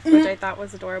her life, which I thought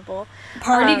was adorable.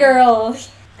 Party girl.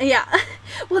 Yeah.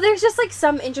 Well, there's just, like,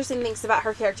 some interesting things about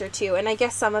her character, too. And I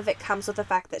guess some of it comes with the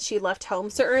fact that she left home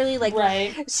so early. Like,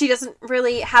 right. She doesn't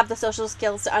really have the social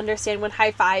skills to understand when high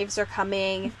fives are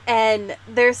coming. And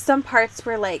there's some parts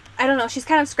where, like, I don't know, she's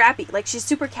kind of scrappy. Like, she's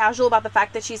super casual about the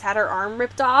fact that she's had her arm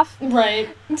ripped off. Right.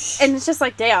 And it's just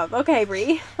like, damn, okay,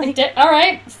 Bree. Like,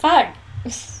 alright, fine.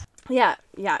 Yeah,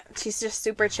 she's just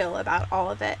super chill about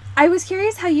all of it. I was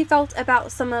curious how you felt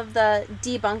about some of the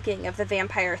debunking of the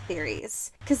vampire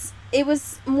theories. Because it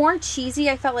was more cheesy,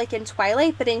 I felt like, in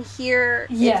Twilight, but in here,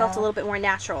 it felt a little bit more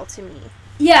natural to me.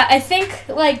 Yeah, I think,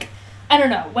 like, I don't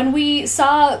know, when we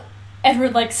saw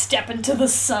Edward, like, step into the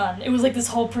sun, it was like this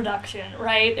whole production,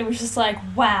 right? It was just like,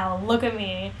 wow, look at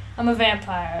me. I'm a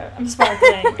vampire. I'm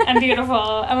sparkling. I'm beautiful.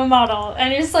 I'm a model.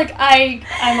 And it's like,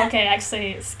 I'm okay,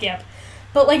 actually, skip.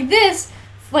 But, like, this,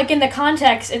 like, in the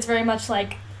context, it's very much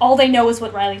like, all they know is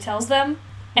what Riley tells them.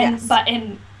 And,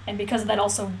 Yes. And because of that,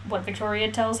 also what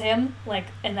Victoria tells him. Like,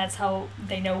 and that's how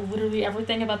they know literally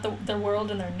everything about their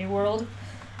world and their new world.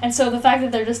 And so the fact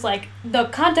that they're just, like, the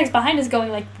context behind is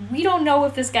going, like, we don't know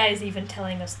if this guy is even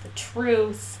telling us the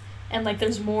truth. And, like,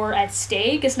 there's more at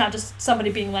stake. It's not just somebody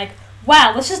being like,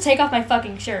 wow, let's just take off my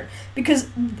fucking shirt. Because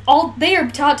they are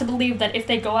taught to believe that if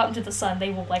they go out into the sun, they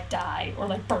will, like, die or,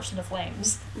 like, burst into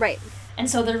flames. Right. And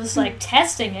so they're just, like,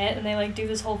 testing it, and they, like, do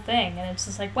this whole thing. And it's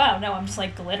just like, wow, no, I'm just,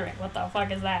 like, glittering. What the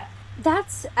fuck is that?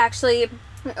 That's actually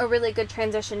a really good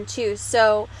transition, too.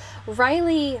 So,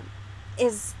 Riley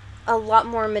is a lot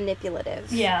more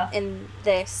manipulative in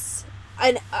this.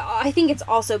 And I think it's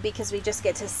also because we just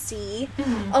get to see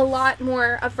a lot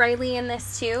more of Riley in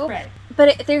this, too. Right.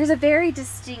 But there's a very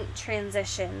distinct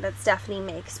transition that Stephanie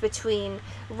makes between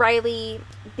Riley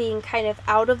being kind of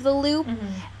out of the loop,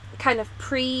 kind of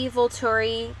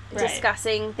pre-Volturi,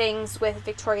 discussing things with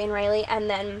Victoria and Riley, and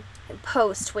then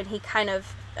post when he kind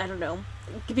of, I don't know,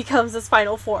 becomes his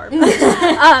final form.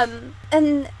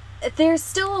 And there's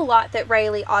still a lot that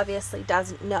Riley obviously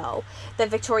doesn't know that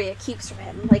Victoria keeps from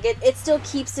him. Like, it still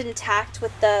keeps intact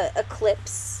with the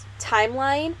eclipse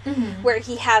timeline where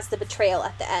he has the betrayal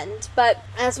at the end. But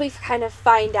as we kind of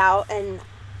find out, and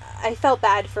I felt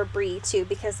bad for Bree too,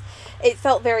 because it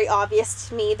felt very obvious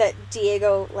to me that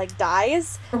Diego, like,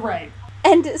 dies. Right.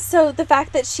 And so the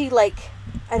fact that she, like,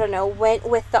 I don't know, went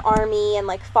with the army and,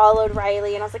 like, followed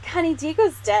Riley, and I was like, honey,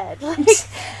 Diego's dead. Like,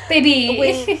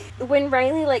 baby. when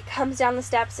Riley, like, comes down the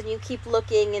steps and you keep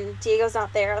looking and Diego's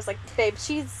not there, I was like, babe,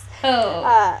 she's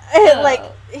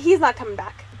like, he's not coming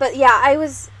back. But yeah, I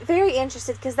was very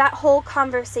interested because that whole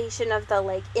conversation of the,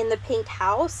 like, in the pink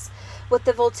house with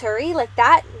the Volturi, like,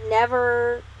 that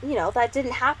never, you know, that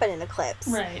didn't happen in Eclipse.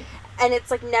 Right. And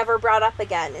it's, like, never brought up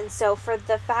again. And so for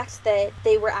the fact that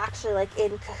they were actually, like,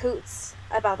 in cahoots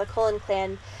about the Cullen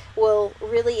clan will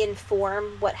really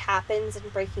inform what happens in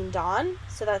Breaking Dawn.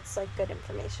 So that's, like, good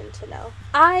information to know.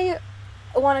 I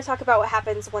want to talk about what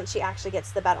happens once she actually gets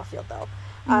to the battlefield, though.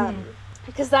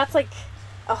 Because that's, like,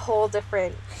 a whole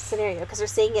different scenario, because we're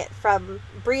seeing it from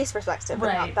Bree's perspective,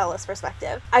 but not Bella's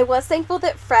perspective. I was thankful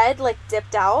that Fred, like,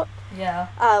 dipped out. Yeah.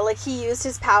 Like, he used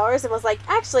his powers and was like,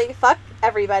 actually, fuck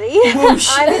everybody.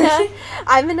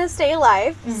 I'm gonna stay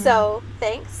alive, so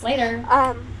thanks. Later.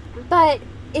 But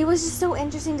it was just so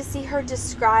interesting to see her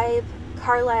describe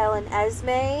Carlisle and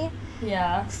Esme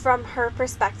Yeah. from her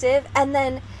perspective, and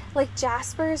then like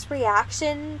Jasper's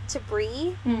reaction to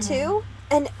Bree too,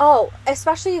 and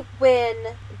especially when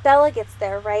Bella gets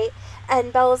there, right?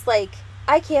 And Bella's like,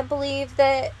 I can't believe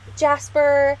that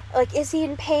Jasper, like, is he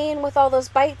in pain with all those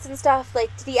bites and stuff?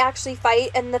 Like, did he actually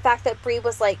fight? And the fact that Bree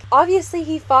was like, obviously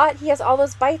he fought, he has all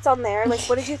those bites on there, like,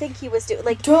 what did you think he was doing?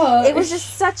 Like, Duh. It was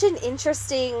just such an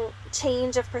interesting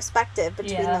change of perspective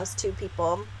between those two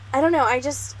people. I don't know,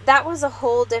 that was a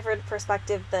whole different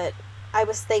perspective that I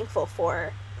was thankful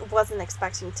for, wasn't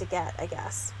expecting to get, I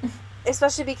guess.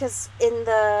 Especially because in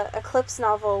the Eclipse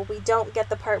novel, we don't get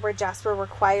the part where Jasper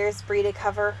requires Bree to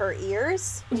cover her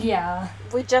ears. Yeah.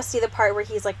 We just see the part where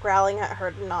he's, like, growling at her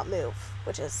to not move,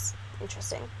 which is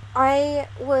interesting. I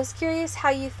was curious how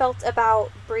you felt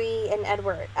about Bree and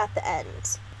Edward at the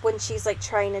end, when she's, like,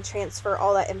 trying to transfer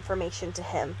all that information to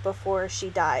him before she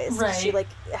dies. Right. She, like,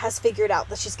 has figured out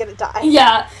that she's gonna die.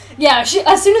 Yeah. She,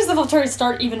 as soon as the Volturi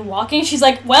start even walking, she's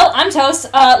like, well, I'm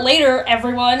toast. Later,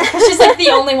 everyone. She's, like,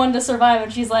 the only one to survive,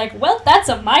 and she's like, well, that's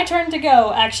my turn to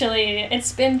go, actually.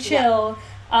 It's been chill.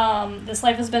 Yeah. This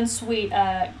life has been sweet.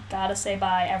 Gotta say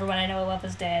bye. Everyone I know I love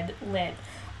is dead. Lit.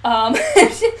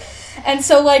 And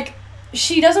so, like,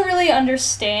 she doesn't really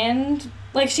understand.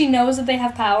 Like, she knows that they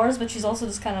have powers, but she's also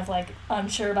just kind of, like,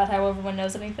 unsure about how everyone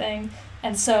knows anything.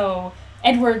 And so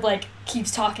Edward, like,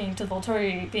 keeps talking to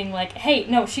Volturi, being like, hey,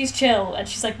 no, she's chill. And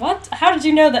she's like, what? How did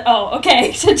you know that? Oh, okay.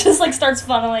 It just, like, starts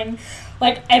funneling,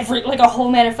 like, a whole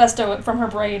manifesto from her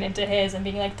brain into his and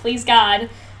being like, please, God,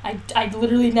 I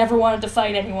literally never wanted to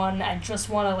fight anyone. I just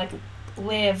want to, like,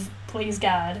 live. Please,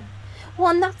 God. Well,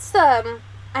 and that's the,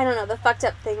 I don't know, the fucked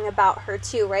up thing about her,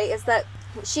 too, right? Is that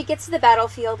she gets to the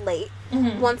battlefield late,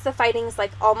 once the fighting's,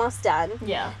 like, almost done.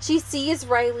 Yeah. She sees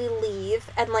Riley leave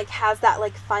and, like, has that,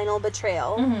 like, final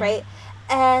betrayal, right?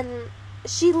 And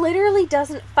she literally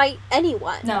doesn't fight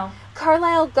anyone. No.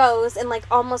 Carlisle goes and, like,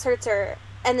 almost hurts her,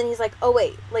 and then he's like, oh,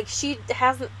 wait, like, she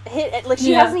hasn't hit it. Like,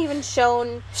 she hasn't even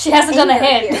shown... She hasn't done a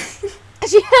hit.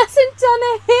 She hasn't done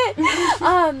a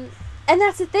hit. And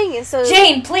that's the thing, is so...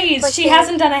 Jane, please, like, she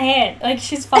hasn't done a hit. Like,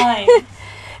 she's fine.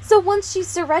 So once she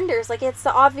surrenders, like, it's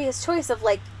the obvious choice of,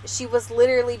 like, she was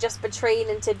literally just betrayed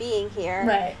into being here.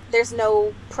 Right. There's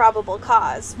no probable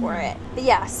cause for it. But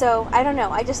yeah, so, I don't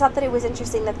know. I just thought that it was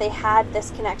interesting that they had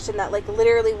this connection that, like,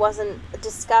 literally wasn't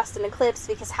discussed in Eclipse,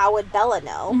 because how would Bella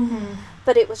know?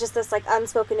 But it was just this, like,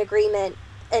 unspoken agreement,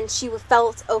 and she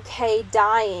felt okay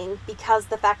dying because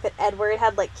the fact that Edward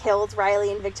had, like, killed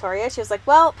Riley and Victoria. She was like,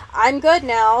 well, I'm good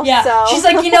now, yeah. So. She's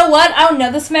like, you know what? I don't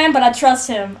know this man, but I trust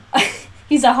him.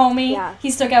 He's a homie. Yeah. He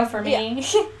stuck out for me.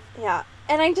 Yeah.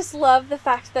 And I just love the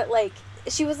fact that, like,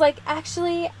 she was like,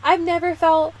 actually, I've never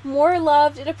felt more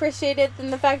loved and appreciated than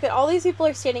the fact that all these people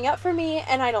are standing up for me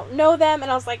and I don't know them.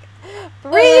 And I was like,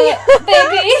 Bree!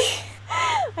 Baby!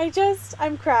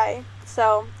 I'm crying.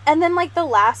 So, and then, like, the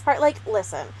last part, like,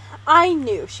 listen, I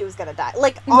knew she was gonna die.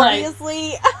 Like,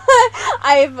 obviously,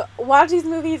 I've watched these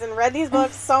movies and read these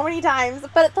books so many times,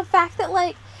 but the fact that,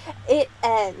 like, it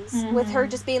ends with her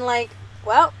just being like,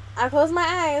 well, I closed my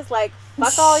eyes, like,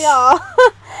 fuck all y'all.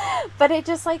 But it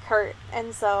just, like, hurt,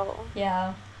 and so...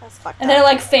 Yeah. That's fucked up. And then it,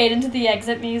 like, fade into the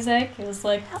exit music. It was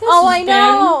like, I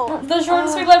know! The short and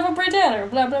sweet life of Brie Tanner,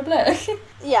 blah, blah, blah.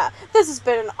 Yeah, this has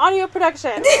been an audio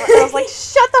production. And I was like,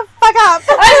 shut the fuck up!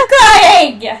 I'm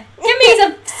crying! Give me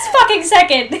a fucking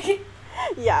second!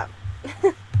 Yeah.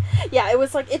 Yeah, it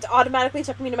was like, it automatically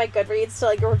took me to my Goodreads to,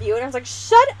 like, review it, and I was like,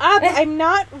 shut up! I'm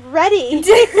not ready!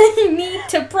 You need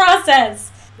to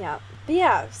process! Yeah. But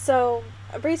yeah, so,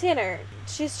 Brie Tanner,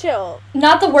 she's chill.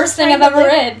 Not the worst thing I've ever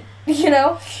read, you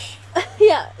know?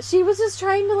 Yeah, she was just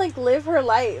trying to, like, live her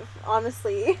life,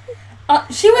 honestly.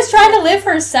 She was trying to live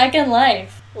her second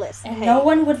life. Listen, and no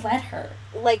one would let her.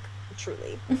 Like,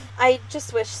 truly. I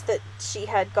just wish that she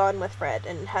had gone with Fred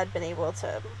and had been able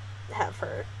to have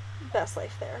her best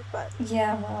life there, but...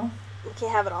 Yeah, well... We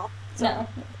can't have it all. So. No.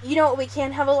 You know what we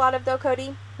can have a lot of, though,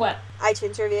 Cody? What?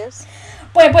 iTunes reviews.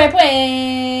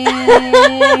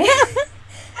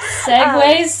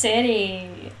 Segway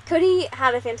City. Cody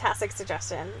had a fantastic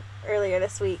suggestion earlier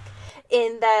this week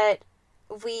in that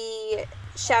we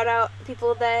shout out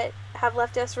people that have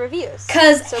left us reviews.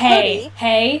 Cause, so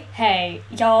hey,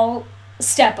 y'all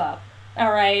step up,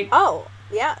 alright? Oh,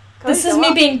 yeah. Cody, this is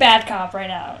me being bad cop right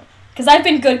now. Cause I've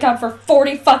been good cop for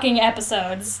 40 fucking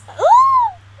episodes.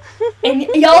 And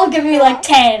y'all give me like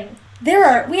 10.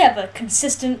 We have a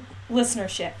consistent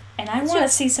listenership, and I want to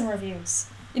see some reviews.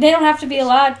 They don't have to be a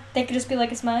lot. They could just be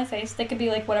like a smiley face. They could be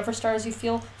like whatever stars you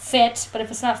feel fit, but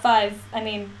if it's not 5, I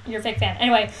mean, you're a fake fan.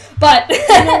 Anyway, but...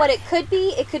 You know what it could be?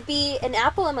 It could be an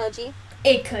apple emoji.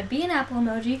 It could be an apple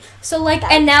emoji. So, like,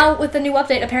 and now with the new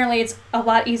update, apparently it's a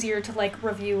lot easier to, like,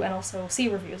 review and also see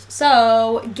reviews.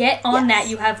 So, get on that.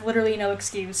 You have literally no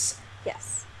excuse.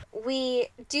 Yes. We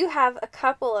do have a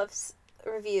couple of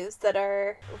reviews that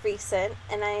are recent,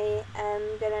 and I am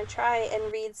gonna try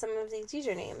and read some of these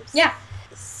usernames. Yeah.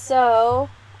 So,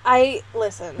 I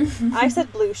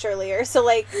said Bloosh earlier, so,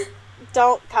 like,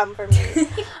 don't come for me.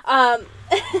 I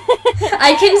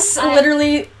can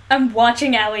literally... I'm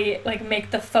watching Allie, like,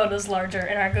 make the photos larger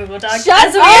in our Google Doc.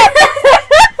 Shut up!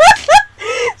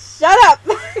 Shut up!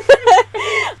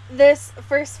 This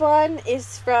first one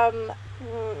is from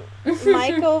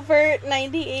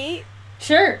Michaelvert98.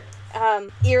 Sure.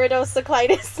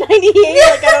 Iridocyclitis 98.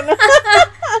 Like, I don't know.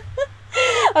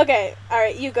 Okay,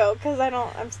 alright, you go, because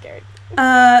I'm scared.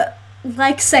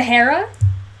 Like Sahara?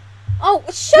 Oh,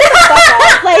 shut the fuck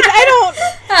up. Like,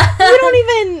 you don't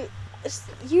even...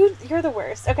 You're the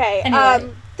worst. Okay.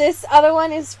 Anyway. This other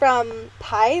one is from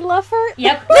Pie Luffer.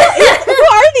 Yep. Who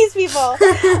are these people?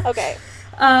 Okay.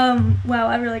 Wow,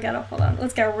 I really gotta hold on.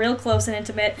 Let's get real close and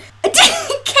intimate.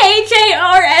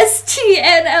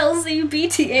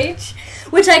 KJRSTNLZBTH,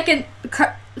 which I can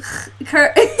Who's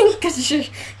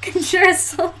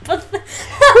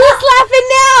laughing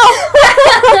now?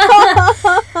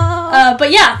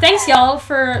 But yeah, thanks y'all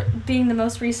for being the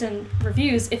most recent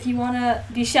reviews. If you want to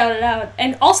be shouted out,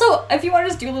 and also if you want to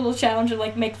just do a little challenge and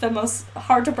like make the most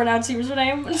hard to pronounce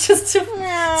username just to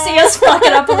see us fuck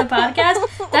it up on the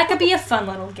podcast, that could be a fun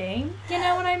little game. You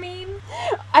know what I mean?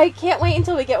 I can't wait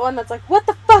until we get one that's like, what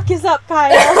the fuck is up, Kyle?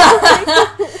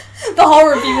 The whole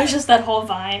review is just that whole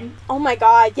Vine. Oh my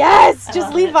god, yes!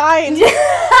 Just leave Vine.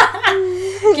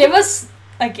 Give us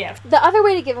a gift. The other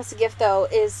way to give us a gift, though,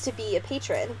 is to be a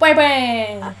patron.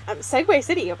 Bye-bye. I'm Segway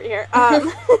City over here.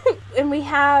 And we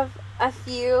have a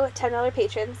few $10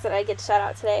 patrons that I get to shout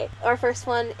out today. Our first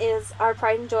one is our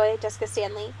pride and joy, Jessica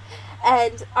Stanley.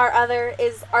 And our other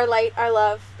is our light, our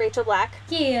love, Rachel Black.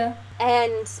 Yeah.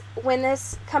 And when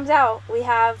this comes out, we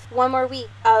have one more week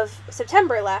of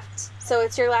September left. So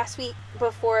it's your last week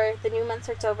before the new month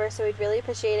starts over. So we'd really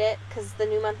appreciate it because the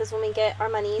new month is when we get our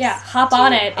monies. Yeah, hop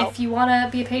on it. If you want to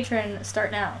be a patron,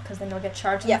 start now because then you'll get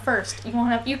charged on the first. You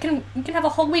can have a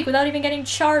whole week without even getting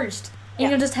charged.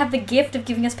 And you'll just have the gift of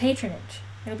giving us patronage.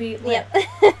 It'll be lit.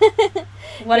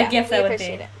 What a gift that would be.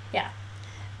 It. Yeah.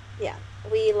 Yeah,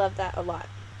 we love that a lot.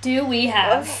 Do we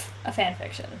have a fan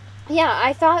fiction? Yeah,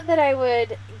 I thought that I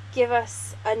would give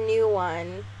us a new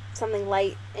one, something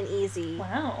light and easy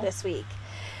this week.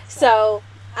 So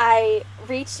I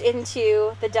reached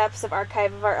into the depths of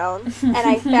Archive of Our Own, and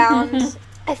I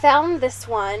found this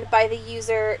one by the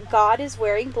user God is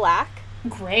Wearing Black.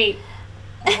 Great.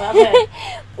 I love it.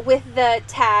 With the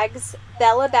tags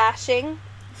Bella bashing,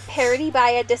 parody by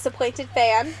a disappointed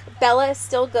fan, Bella is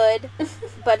still good,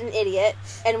 but an idiot,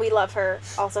 and we love her,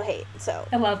 also hate. So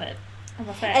I love it. I'm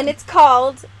a fan. And it's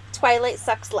called Twilight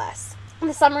Sucks Less.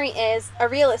 The summary is a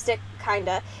realistic,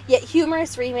 kinda, yet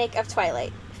humorous remake of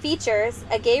Twilight. Features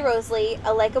a gay Rosalie,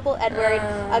 a likable Edward,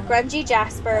 a grungy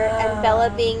Jasper, and Bella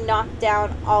being knocked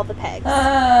down all the pegs.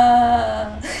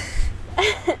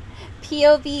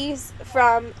 POVs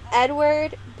from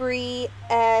Edward, Bree,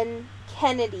 and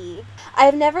Kennedy.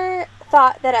 I've never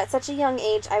thought that at such a young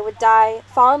age I would die,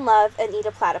 fall in love, and eat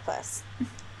a platypus.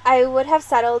 I would have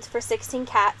settled for 16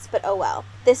 cats, but oh well.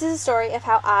 This is a story of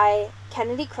how I,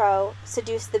 Kennedy Crow,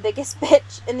 seduced the biggest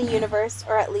bitch in the universe,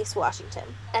 or at least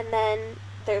Washington. And then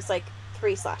there's like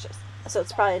 3 slashes. So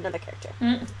it's probably another character.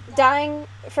 Dying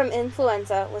from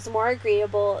influenza was more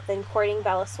agreeable than courting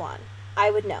Bella Swan. I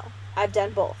would know. I've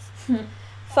done both.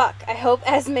 Fuck, I hope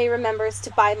Esme remembers to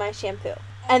buy my shampoo.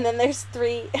 And then there's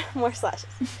 3 more slashes.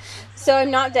 So I'm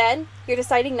not dead? You're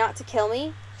deciding not to kill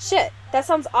me? Shit, that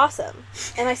sounds awesome.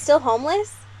 Am I still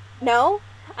homeless? No?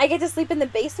 I get to sleep in the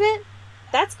basement?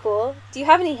 That's cool. Do you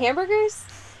have any hamburgers?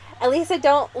 At least I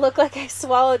don't look like I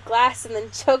swallowed glass and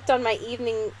then choked on my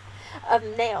evening of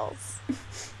nails.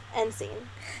 End scene.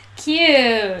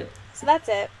 Cute. So that's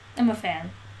it. I'm a fan.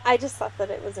 I just thought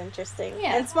that it was interesting.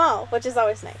 Yeah. And small, which is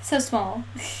always nice. So small.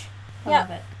 I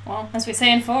love it. Well, as we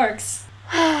say in Forks.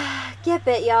 Get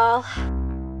bit, y'all.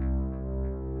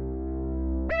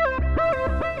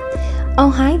 Oh,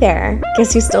 hi there.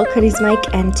 Guess who stole Cody's mic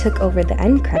and took over the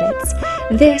end credits?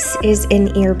 This is an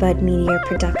Earbud Media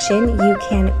production. You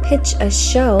can pitch a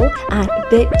show at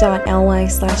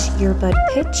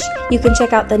bit.ly/earbudpitch. You can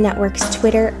check out the network's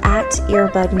Twitter at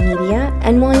Earbud Media.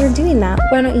 And while you're doing that,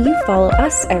 why don't you follow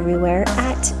us everywhere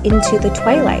at Into the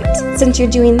Twilight? Since you're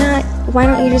doing that, why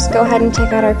don't you just go ahead and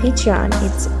check out our Patreon?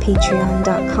 It's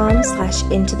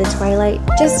patreon.com/intothetwilight.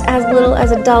 Just as little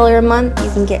as $1 a month, you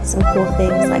can get some cool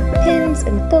things like pins, bands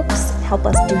and books, help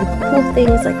us do cool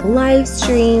things like live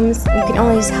streams. You can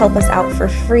always help us out for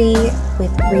free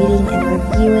with rating and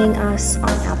reviewing us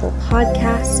on Apple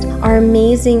Podcast. Our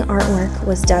amazing artwork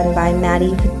was done by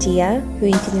Maddie Padilla, who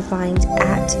you can find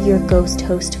at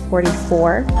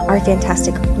YourGhostHost44. Our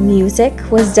fantastic music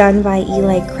was done by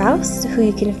Eli Krause, who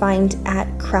you can find at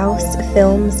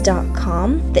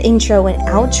KrauseFilms.com. The intro and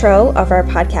outro of our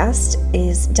podcast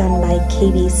is done by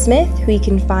KB Smith, who you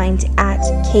can find at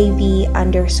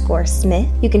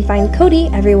KB_Smith. You can find Cody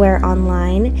everywhere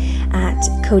online at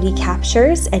Cody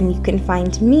Captures, and you can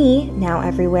find me now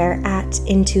everywhere at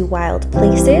Into Wild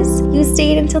Places. You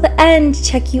stayed until the end.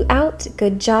 Check you out.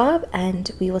 Good job,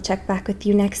 and we will check back with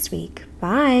you next week.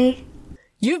 Bye.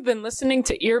 You've been listening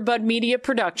to Earbud Media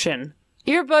Production.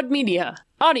 Earbud Media.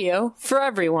 Audio for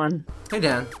everyone. Hey,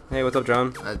 Dan. Hey, what's up,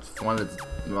 John? I just wanted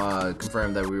to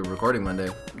confirm that we were recording Monday.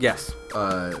 Yes. What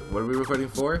are we recording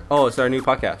for? Oh, it's our new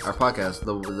podcast. Our podcast,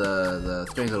 the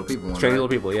Strange Little People one. Strange right? Little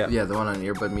People, yeah. Yeah, the one on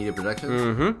Earbud Media Productions.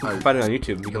 Mm-hmm. You can find it on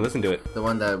YouTube. You can listen to it. The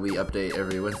one that we update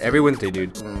every Wednesday. Every Wednesday,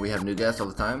 dude. When we have new guests all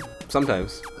the time.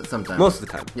 Sometimes. Most of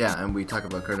the time. Yeah, and we talk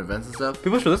about current events and stuff.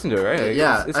 People should listen to it, right?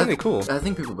 Yeah. It's something cool. I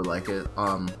think people would like it.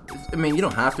 I mean, you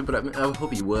don't have to, but I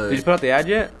hope you would. Did you put out the ad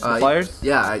yet? The flyers?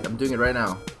 Yeah, I'm doing it right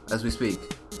now, as we speak.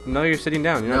 No, you're sitting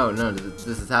down. No, this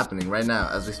is happening right now,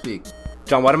 as we speak.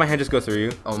 John, why did my hand just go through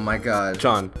you? Oh my god.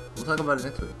 John. We'll talk about it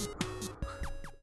next week.